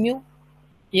p d mu.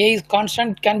 A is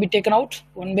constant, can be taken out,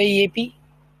 1 by ap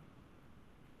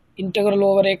integral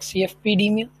over x fp d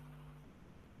mu.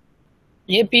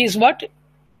 ap is what?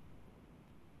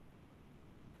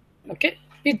 Okay,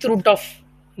 with root of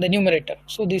the numerator,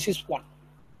 so this is 1.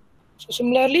 So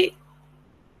similarly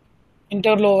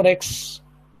integral over x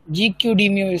gq d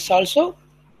mu is also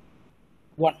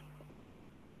 1.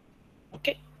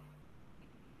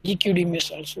 GQDM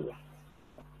is also 1.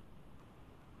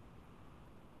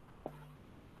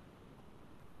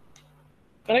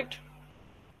 Correct?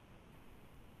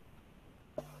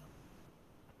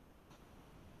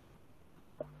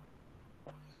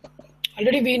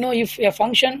 Already we know if a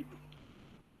function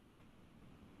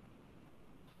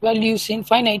value is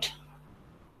infinite,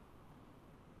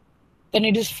 then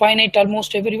it is finite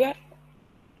almost everywhere.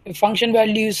 If function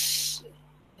value is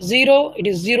 0, it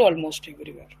is 0 almost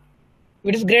everywhere. If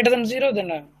it is greater than 0,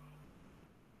 then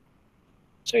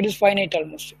so it is finite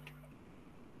almost everywhere.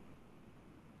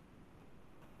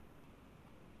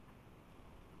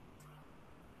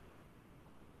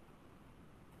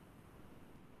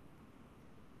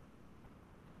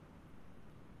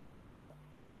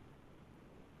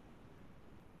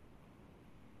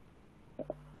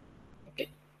 Okay.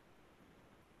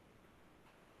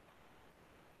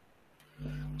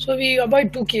 So we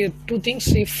avoid two things.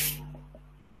 If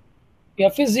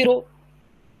f is 0,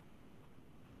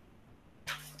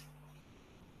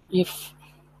 if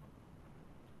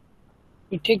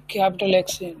we take capital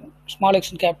X in small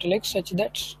x and capital X such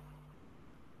that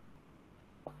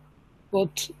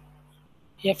both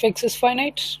fx is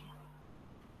finite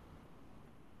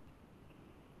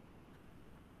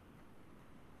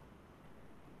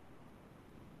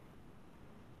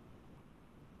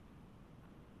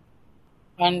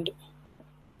and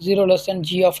 0 less than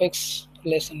g of x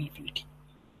less than infinity.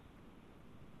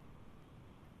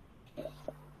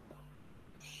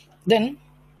 Then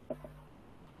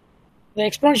the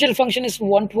exponential function is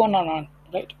 1 to 1 or not,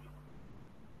 right?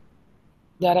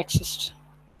 There exists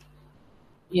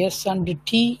s and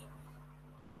t,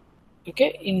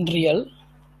 okay, in real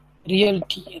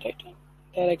t, right?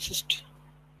 There exist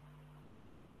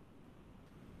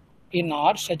in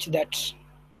R such that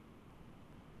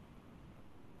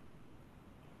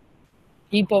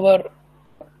e power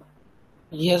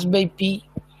s by p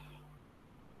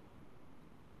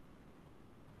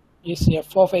is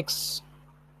f of x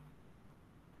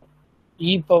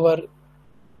e power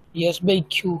s by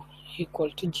q equal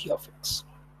to g of x,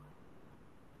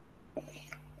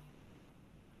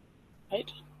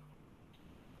 right?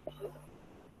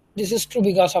 This is true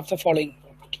because of the following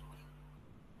property.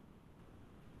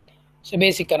 So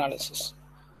basic analysis.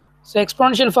 So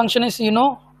exponential function is,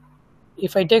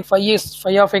 if I take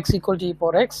phi of x equal to e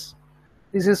power x,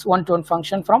 this is 1 to 1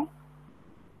 function from,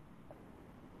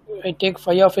 I take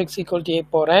phi of x equal to a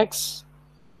power x,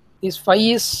 this phi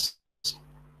is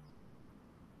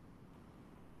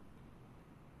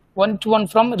 1 to 1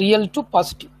 from real to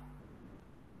positive,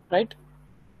 right?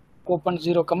 Open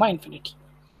 0 comma infinity.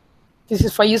 This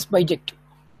is phi is bijective.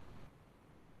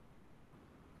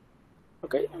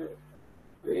 Okay,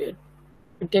 we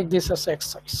take this as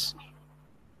exercise.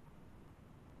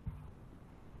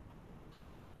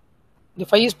 The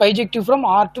phi is bijective from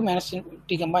R to minus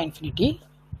t comma infinity.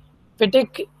 If I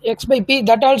take x by p,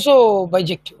 that also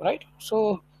bijective, right?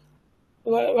 So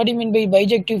what do you mean by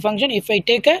bijective function? If I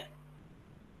take a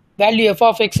value f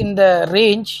of x in the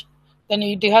range, then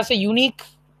it has a unique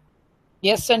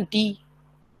s and t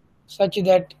such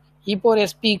that e power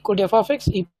sp equal to f of x,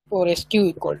 e power sq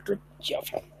equal to g of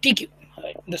tq.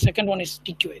 Right. The second one is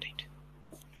tq, right?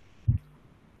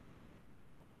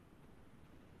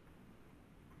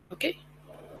 Okay.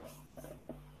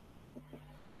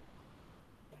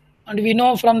 And we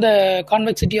know from the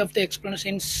convexity of the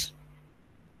exponents,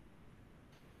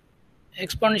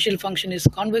 exponential function is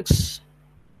convex.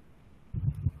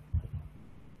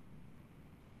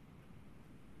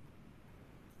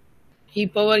 E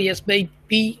power s by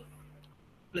p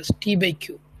plus t by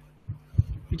q,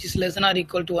 which is less than or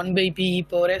equal to 1 by p e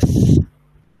power s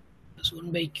plus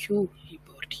 1 by q e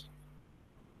power t.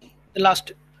 The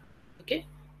last, okay.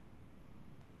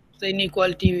 The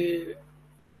inequality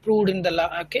proved in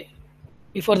the okay,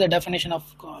 before the definition of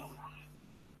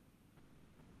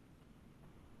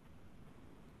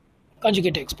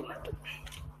conjugate exponent,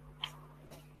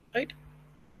 right?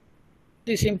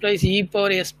 This implies e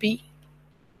power sp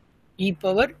e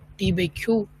power t by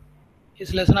q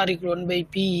is less than or equal to 1 by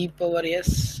p e power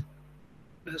s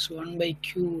plus 1 by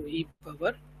q e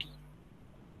power t.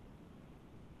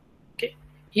 Okay,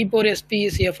 e power sp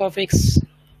is f of x,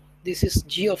 this is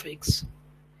g of x,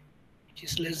 which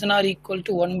is less than or equal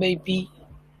to 1 by p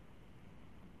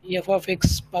f of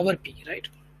x power p, right?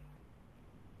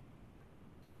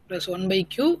 Plus 1 by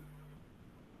q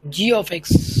g of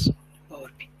x power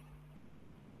p.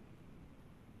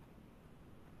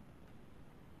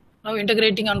 Now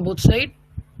integrating on both sides,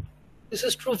 this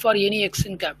is true for any x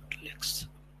in capital X.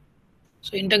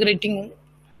 So integrating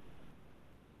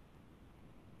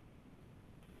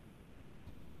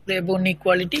the above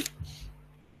inequality,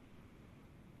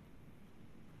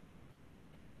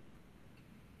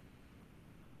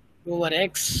 over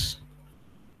x.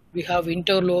 We have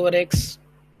integral over x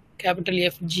capital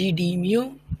F g d mu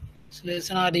is less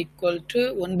than or equal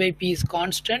to 1 by p is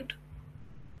constant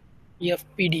f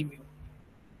p d mu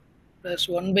plus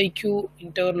 1 by q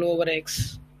integral over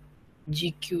x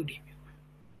g q d mu.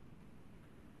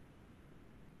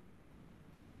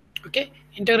 Okay,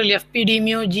 integral f p d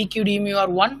mu g q d mu are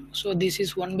 1, so this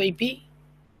is 1 by p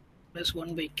plus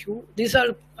 1 by q. These are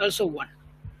also 1.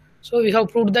 So we have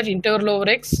proved that integral over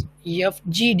x f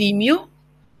g d mu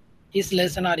is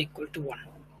less than or equal to 1.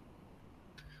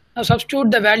 Now substitute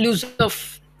the values of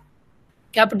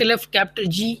capital F, capital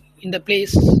G in the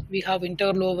place. We have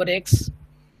integral over x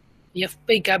f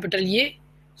by capital A,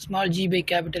 small g by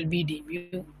capital B d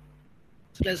mu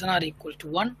is less than or equal to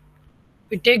 1.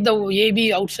 We take the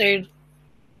AB outside,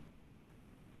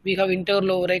 we have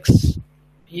integral over x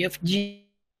f g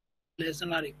less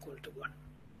than or equal to 1.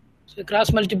 So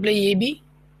cross multiply AB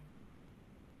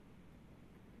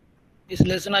is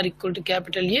less than or equal to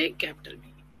capital A, capital B.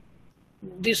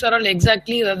 These are all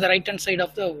exactly the right hand side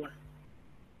of the one.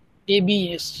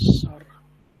 AB is, or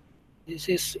this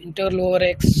is integral over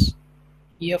x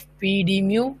f p d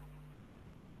mu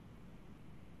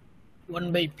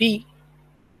 1 by p.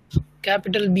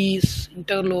 Capital B is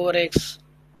integral over x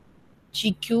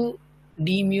gq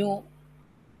d mu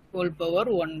whole power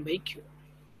 1 by q.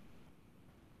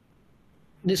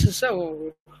 This is a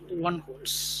 1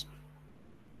 wholes.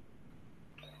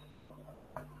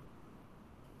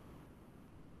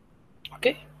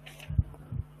 Okay.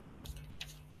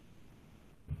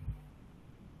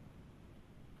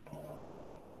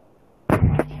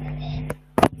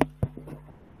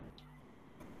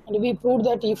 And we proved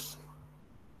that if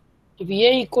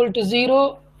A equal to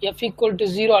 0, F equal to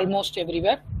 0 almost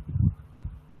everywhere,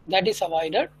 that is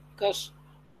avoided because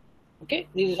okay,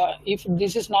 if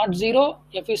this is not 0,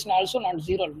 F is also not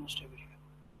 0 almost everywhere.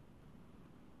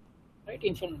 Right,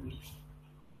 infinitely.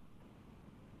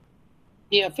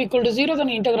 If F equal to 0, then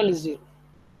integral is 0.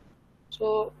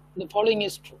 So the following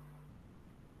is true.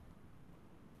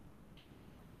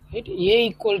 Right, A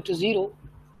equal to 0.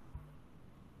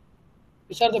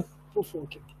 These are the proof.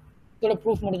 Okay. The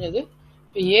proof முடிஞ்சது.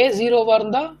 A 0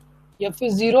 இருந்தா F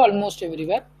is 0 almost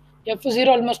everywhere. F is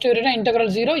 0 almost everywhere, integral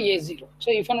 0, A 0. So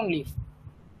if and only if.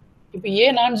 If A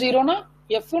non-zero na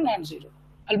F non-zero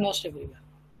almost everywhere.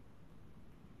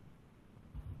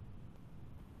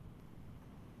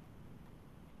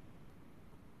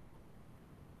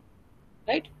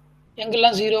 Right?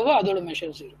 எங்கெல்லாம் 0வோ அதோட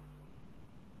measure 0.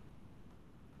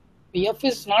 F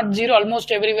is not 0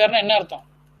 almost everywhere என்ன அர்த்தம்?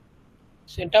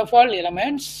 Set of all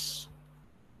elements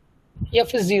F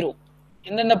is 0.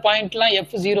 எந்தெந்த பாயிண்ட்லாம்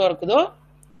F 0 இருக்குதோ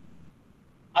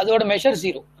அதோட measure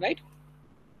 0, right?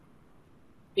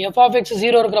 F of x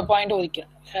 0 இருக்கிற point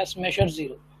ஒதுக்கிறேன், has measure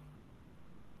 0.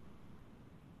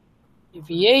 If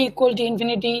A equal to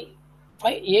infinity,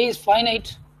 A is finite,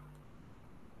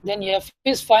 then F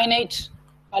is finite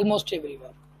almost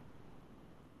everywhere.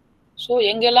 So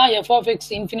எங்கெல்லாம் F of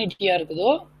x infinity-யா இருக்குதோ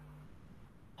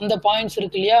அந்த points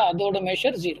இருக்கு இல்லையா அதோட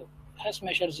measure 0, has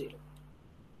measure 0.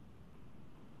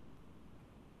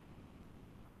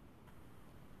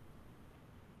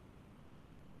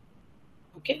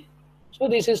 Okay, so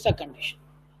this is the condition.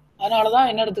 அதனால தான்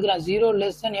என்ன எடுத்துக்கிறேன், 0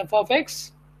 less than f of x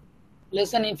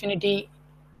less than infinity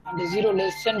and 0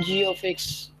 less than g of x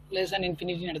less than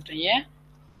infinity எடுத்துட்டேன். ஏன்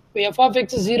இப்போ f of x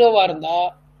 0வா இருந்தா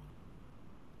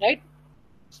right,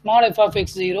 small f of x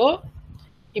 0.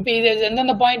 இப்போ இது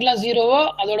எந்தெந்த பாயிண்ட்லாம் 0வோ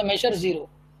அதோட மெஷர் 0.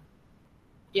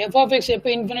 f of x எப்போ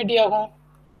இன்ஃபினிட்டி ஆகும்,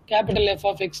 capital f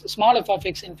of x small f of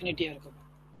x இன்ஃபினிட்டியாக இருக்கும்.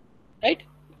 ரைட்,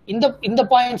 இந்த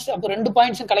பாயிண்ட்ஸ் அப்போ ரெண்டு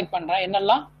பாயிண்ட்ஸும் கலெக்ட் பண்ணுறேன்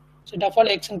என்னெல்லாம், set of all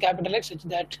x and capital X such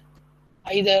that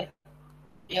either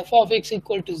f of x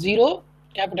equal to 0,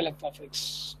 capital F of x,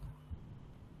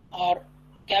 or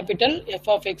capital F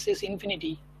of x is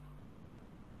infinity.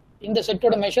 In the set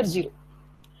of measure 0,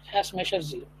 has measure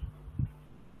 0.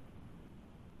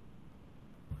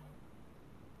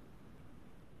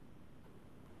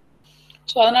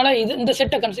 So அதனால இந்த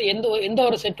செட்டை எந்த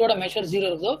ஒரு செட்டோட measure 0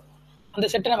 இருக்குதோ அந்த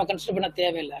செட்டை நம்ம கன்சிடர் பண்ண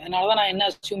தேவையில்லை. அதனால தான் நான் என்ன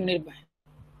அஸ்யூம் பண்ணியிருப்பேன்,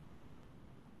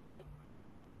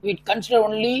 we consider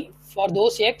only for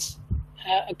those x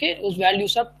okay whose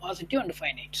values are positive and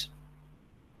finite.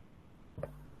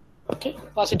 Okay,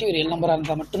 positive real number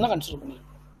இருந்தா மட்டும் தான் கன்சிடர்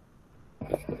பண்ணிருக்கோம்.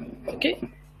 ஓகே,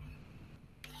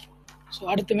 ஸோ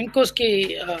அடுத்து மின்கோஸ்கி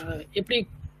எப்படி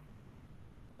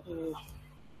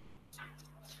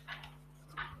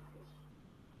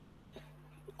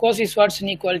கோசி ஸ்வார்ட்ஸ்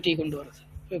இன்இக்வாலிட்டி கொண்டு வருது.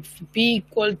 P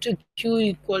equal to Q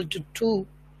equal to 2,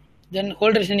 then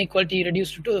Holder's inequality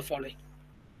reduced to the following.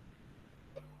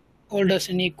 Holder's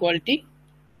inequality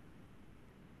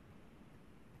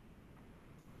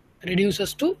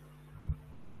reduces to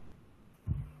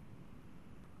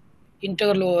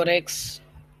integral over x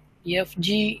fg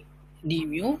d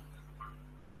mu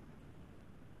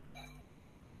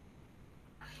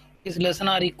is less than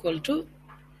or equal to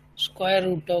square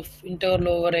root of integral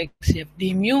over x f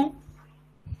d mu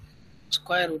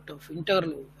square root of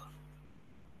integral over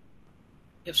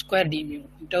f square d mu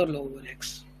integral over x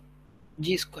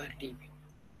g square d mu,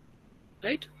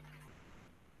 right?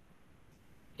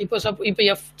 இப்போ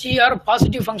FGR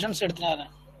positive functions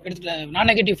எடுத்துக்கலாம், நான்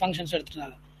negative functions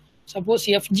எடுத்துக்கலாம். Suppose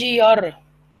FGR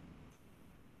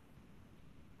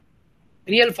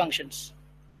real functions,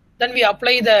 then we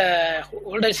apply the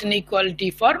Holder's inequality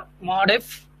for mod f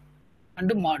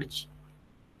and mod g.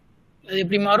 அது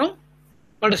எப்படி மாறும்?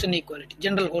 Holder's inequality,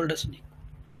 general Holder's inequality.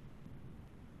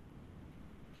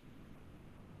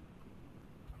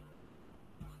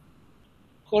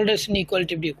 Holder's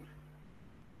inequality எப்படி இருக்கும்?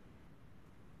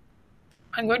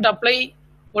 I'm going to apply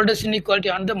Holder's inequality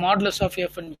on the modulus of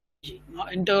f and g.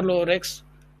 Integral over x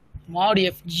mod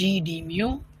f g d mu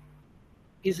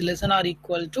is less than or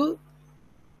equal to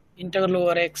integral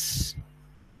over x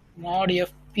mod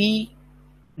f p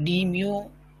d mu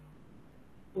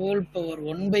whole power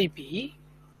 1 by p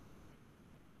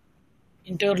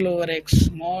integral over x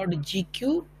mod gq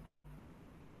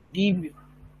d mu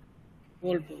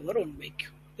whole power 1 by q.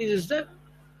 This is the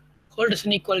Holder's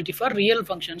inequality for real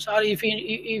functions, or if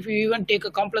you even take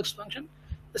a complex function,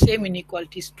 the same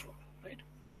inequality is true, right?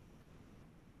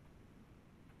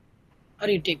 Or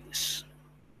you take this,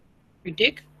 we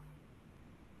take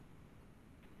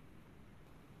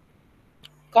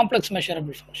complex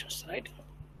measurable functions, right?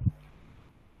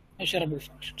 Measurable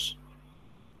functions.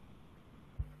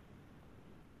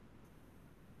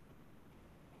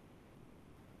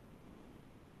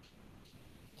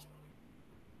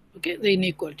 Okay, the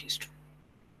inequality is true.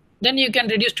 Then you can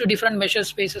reduce to different measure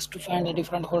spaces to find the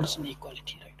different Holder's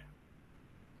inequality, right?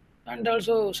 And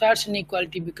also Schwarz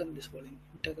inequality become this following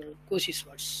integral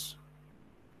Cauchy-Schwarz.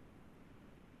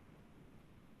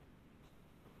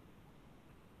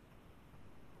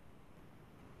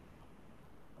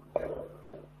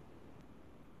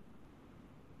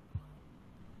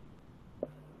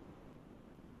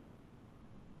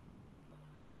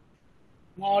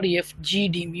 Mod f g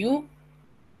d mu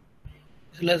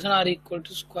is less than or equal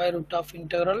to square root of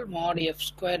integral mod f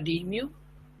square d mu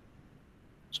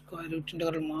square root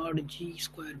integral mod g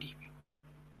square d mu,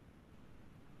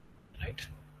 right?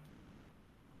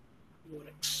 Over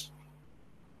x.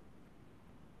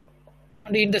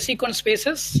 And in the sequence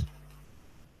spaces,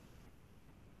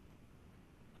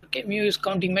 okay, mu is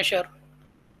counting measure.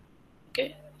 Okay,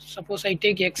 suppose I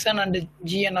take xn and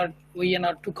gn or yn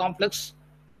are two complex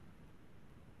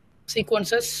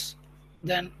sequences,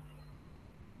 then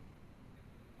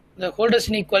the Holder's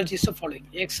inequality is the following: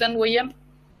 xn yn,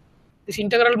 this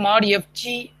integral mod fg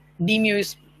d mu is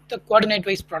the coordinate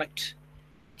wise product,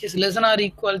 which is less than or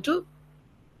equal to,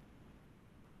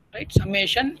 right,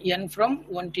 summation n from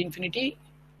 1 to infinity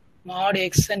mod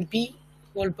x and p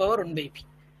whole power 1 by p.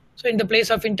 So in the place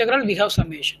of integral we have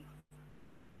summation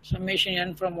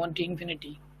n from 1 to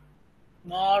infinity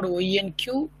mod y and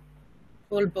q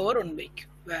whole power 1 by q,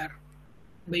 where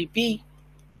by p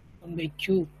 1 by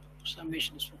q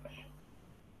summation is 1.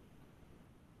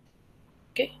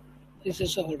 Okay, this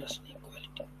is a Holder's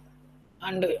inequality.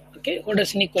 And okay,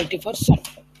 Holder's inequality for sum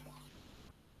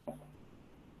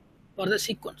for the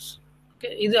sequence.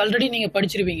 Okay, இது already நீங்க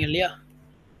படிச்சிருப்பீங்க இல்லையா?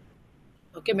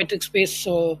 Okay, metric space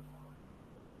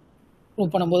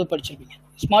prove பண்ணும்போது படிச்சிருப்பீங்க.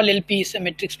 Small LP is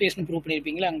matric ஸ்பேஸ்னு prove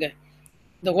பண்ணியிருப்பீங்களா? அங்கே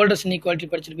இந்த holders inequality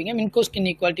படிச்சிருப்பீங்க. மின்கோஸ்க்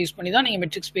inequality use பண்ணி தான் நீங்கள்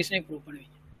மெட்ரிக் ஸ்பேஸ்னே ப்ரூவ்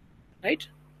பண்ணுவீங்க, ரைட்?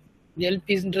 இந்த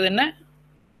எல்பிஸ்ன்றது என்ன?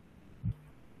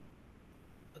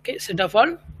 Okay, set of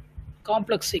all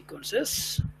complex sequences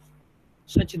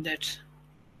such that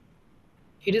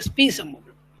it is p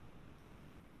summable.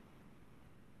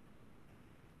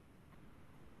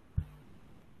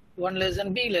 One less than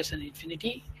b less than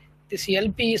infinity. This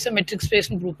LP is a metric space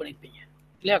னு prove பண்ணிருப்பீங்க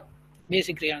இல்லையா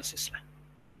பேசிக் ரியாலிசிஸ்ல.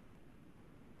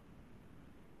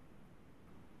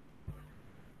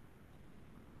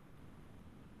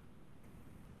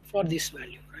 For this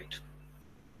value, right?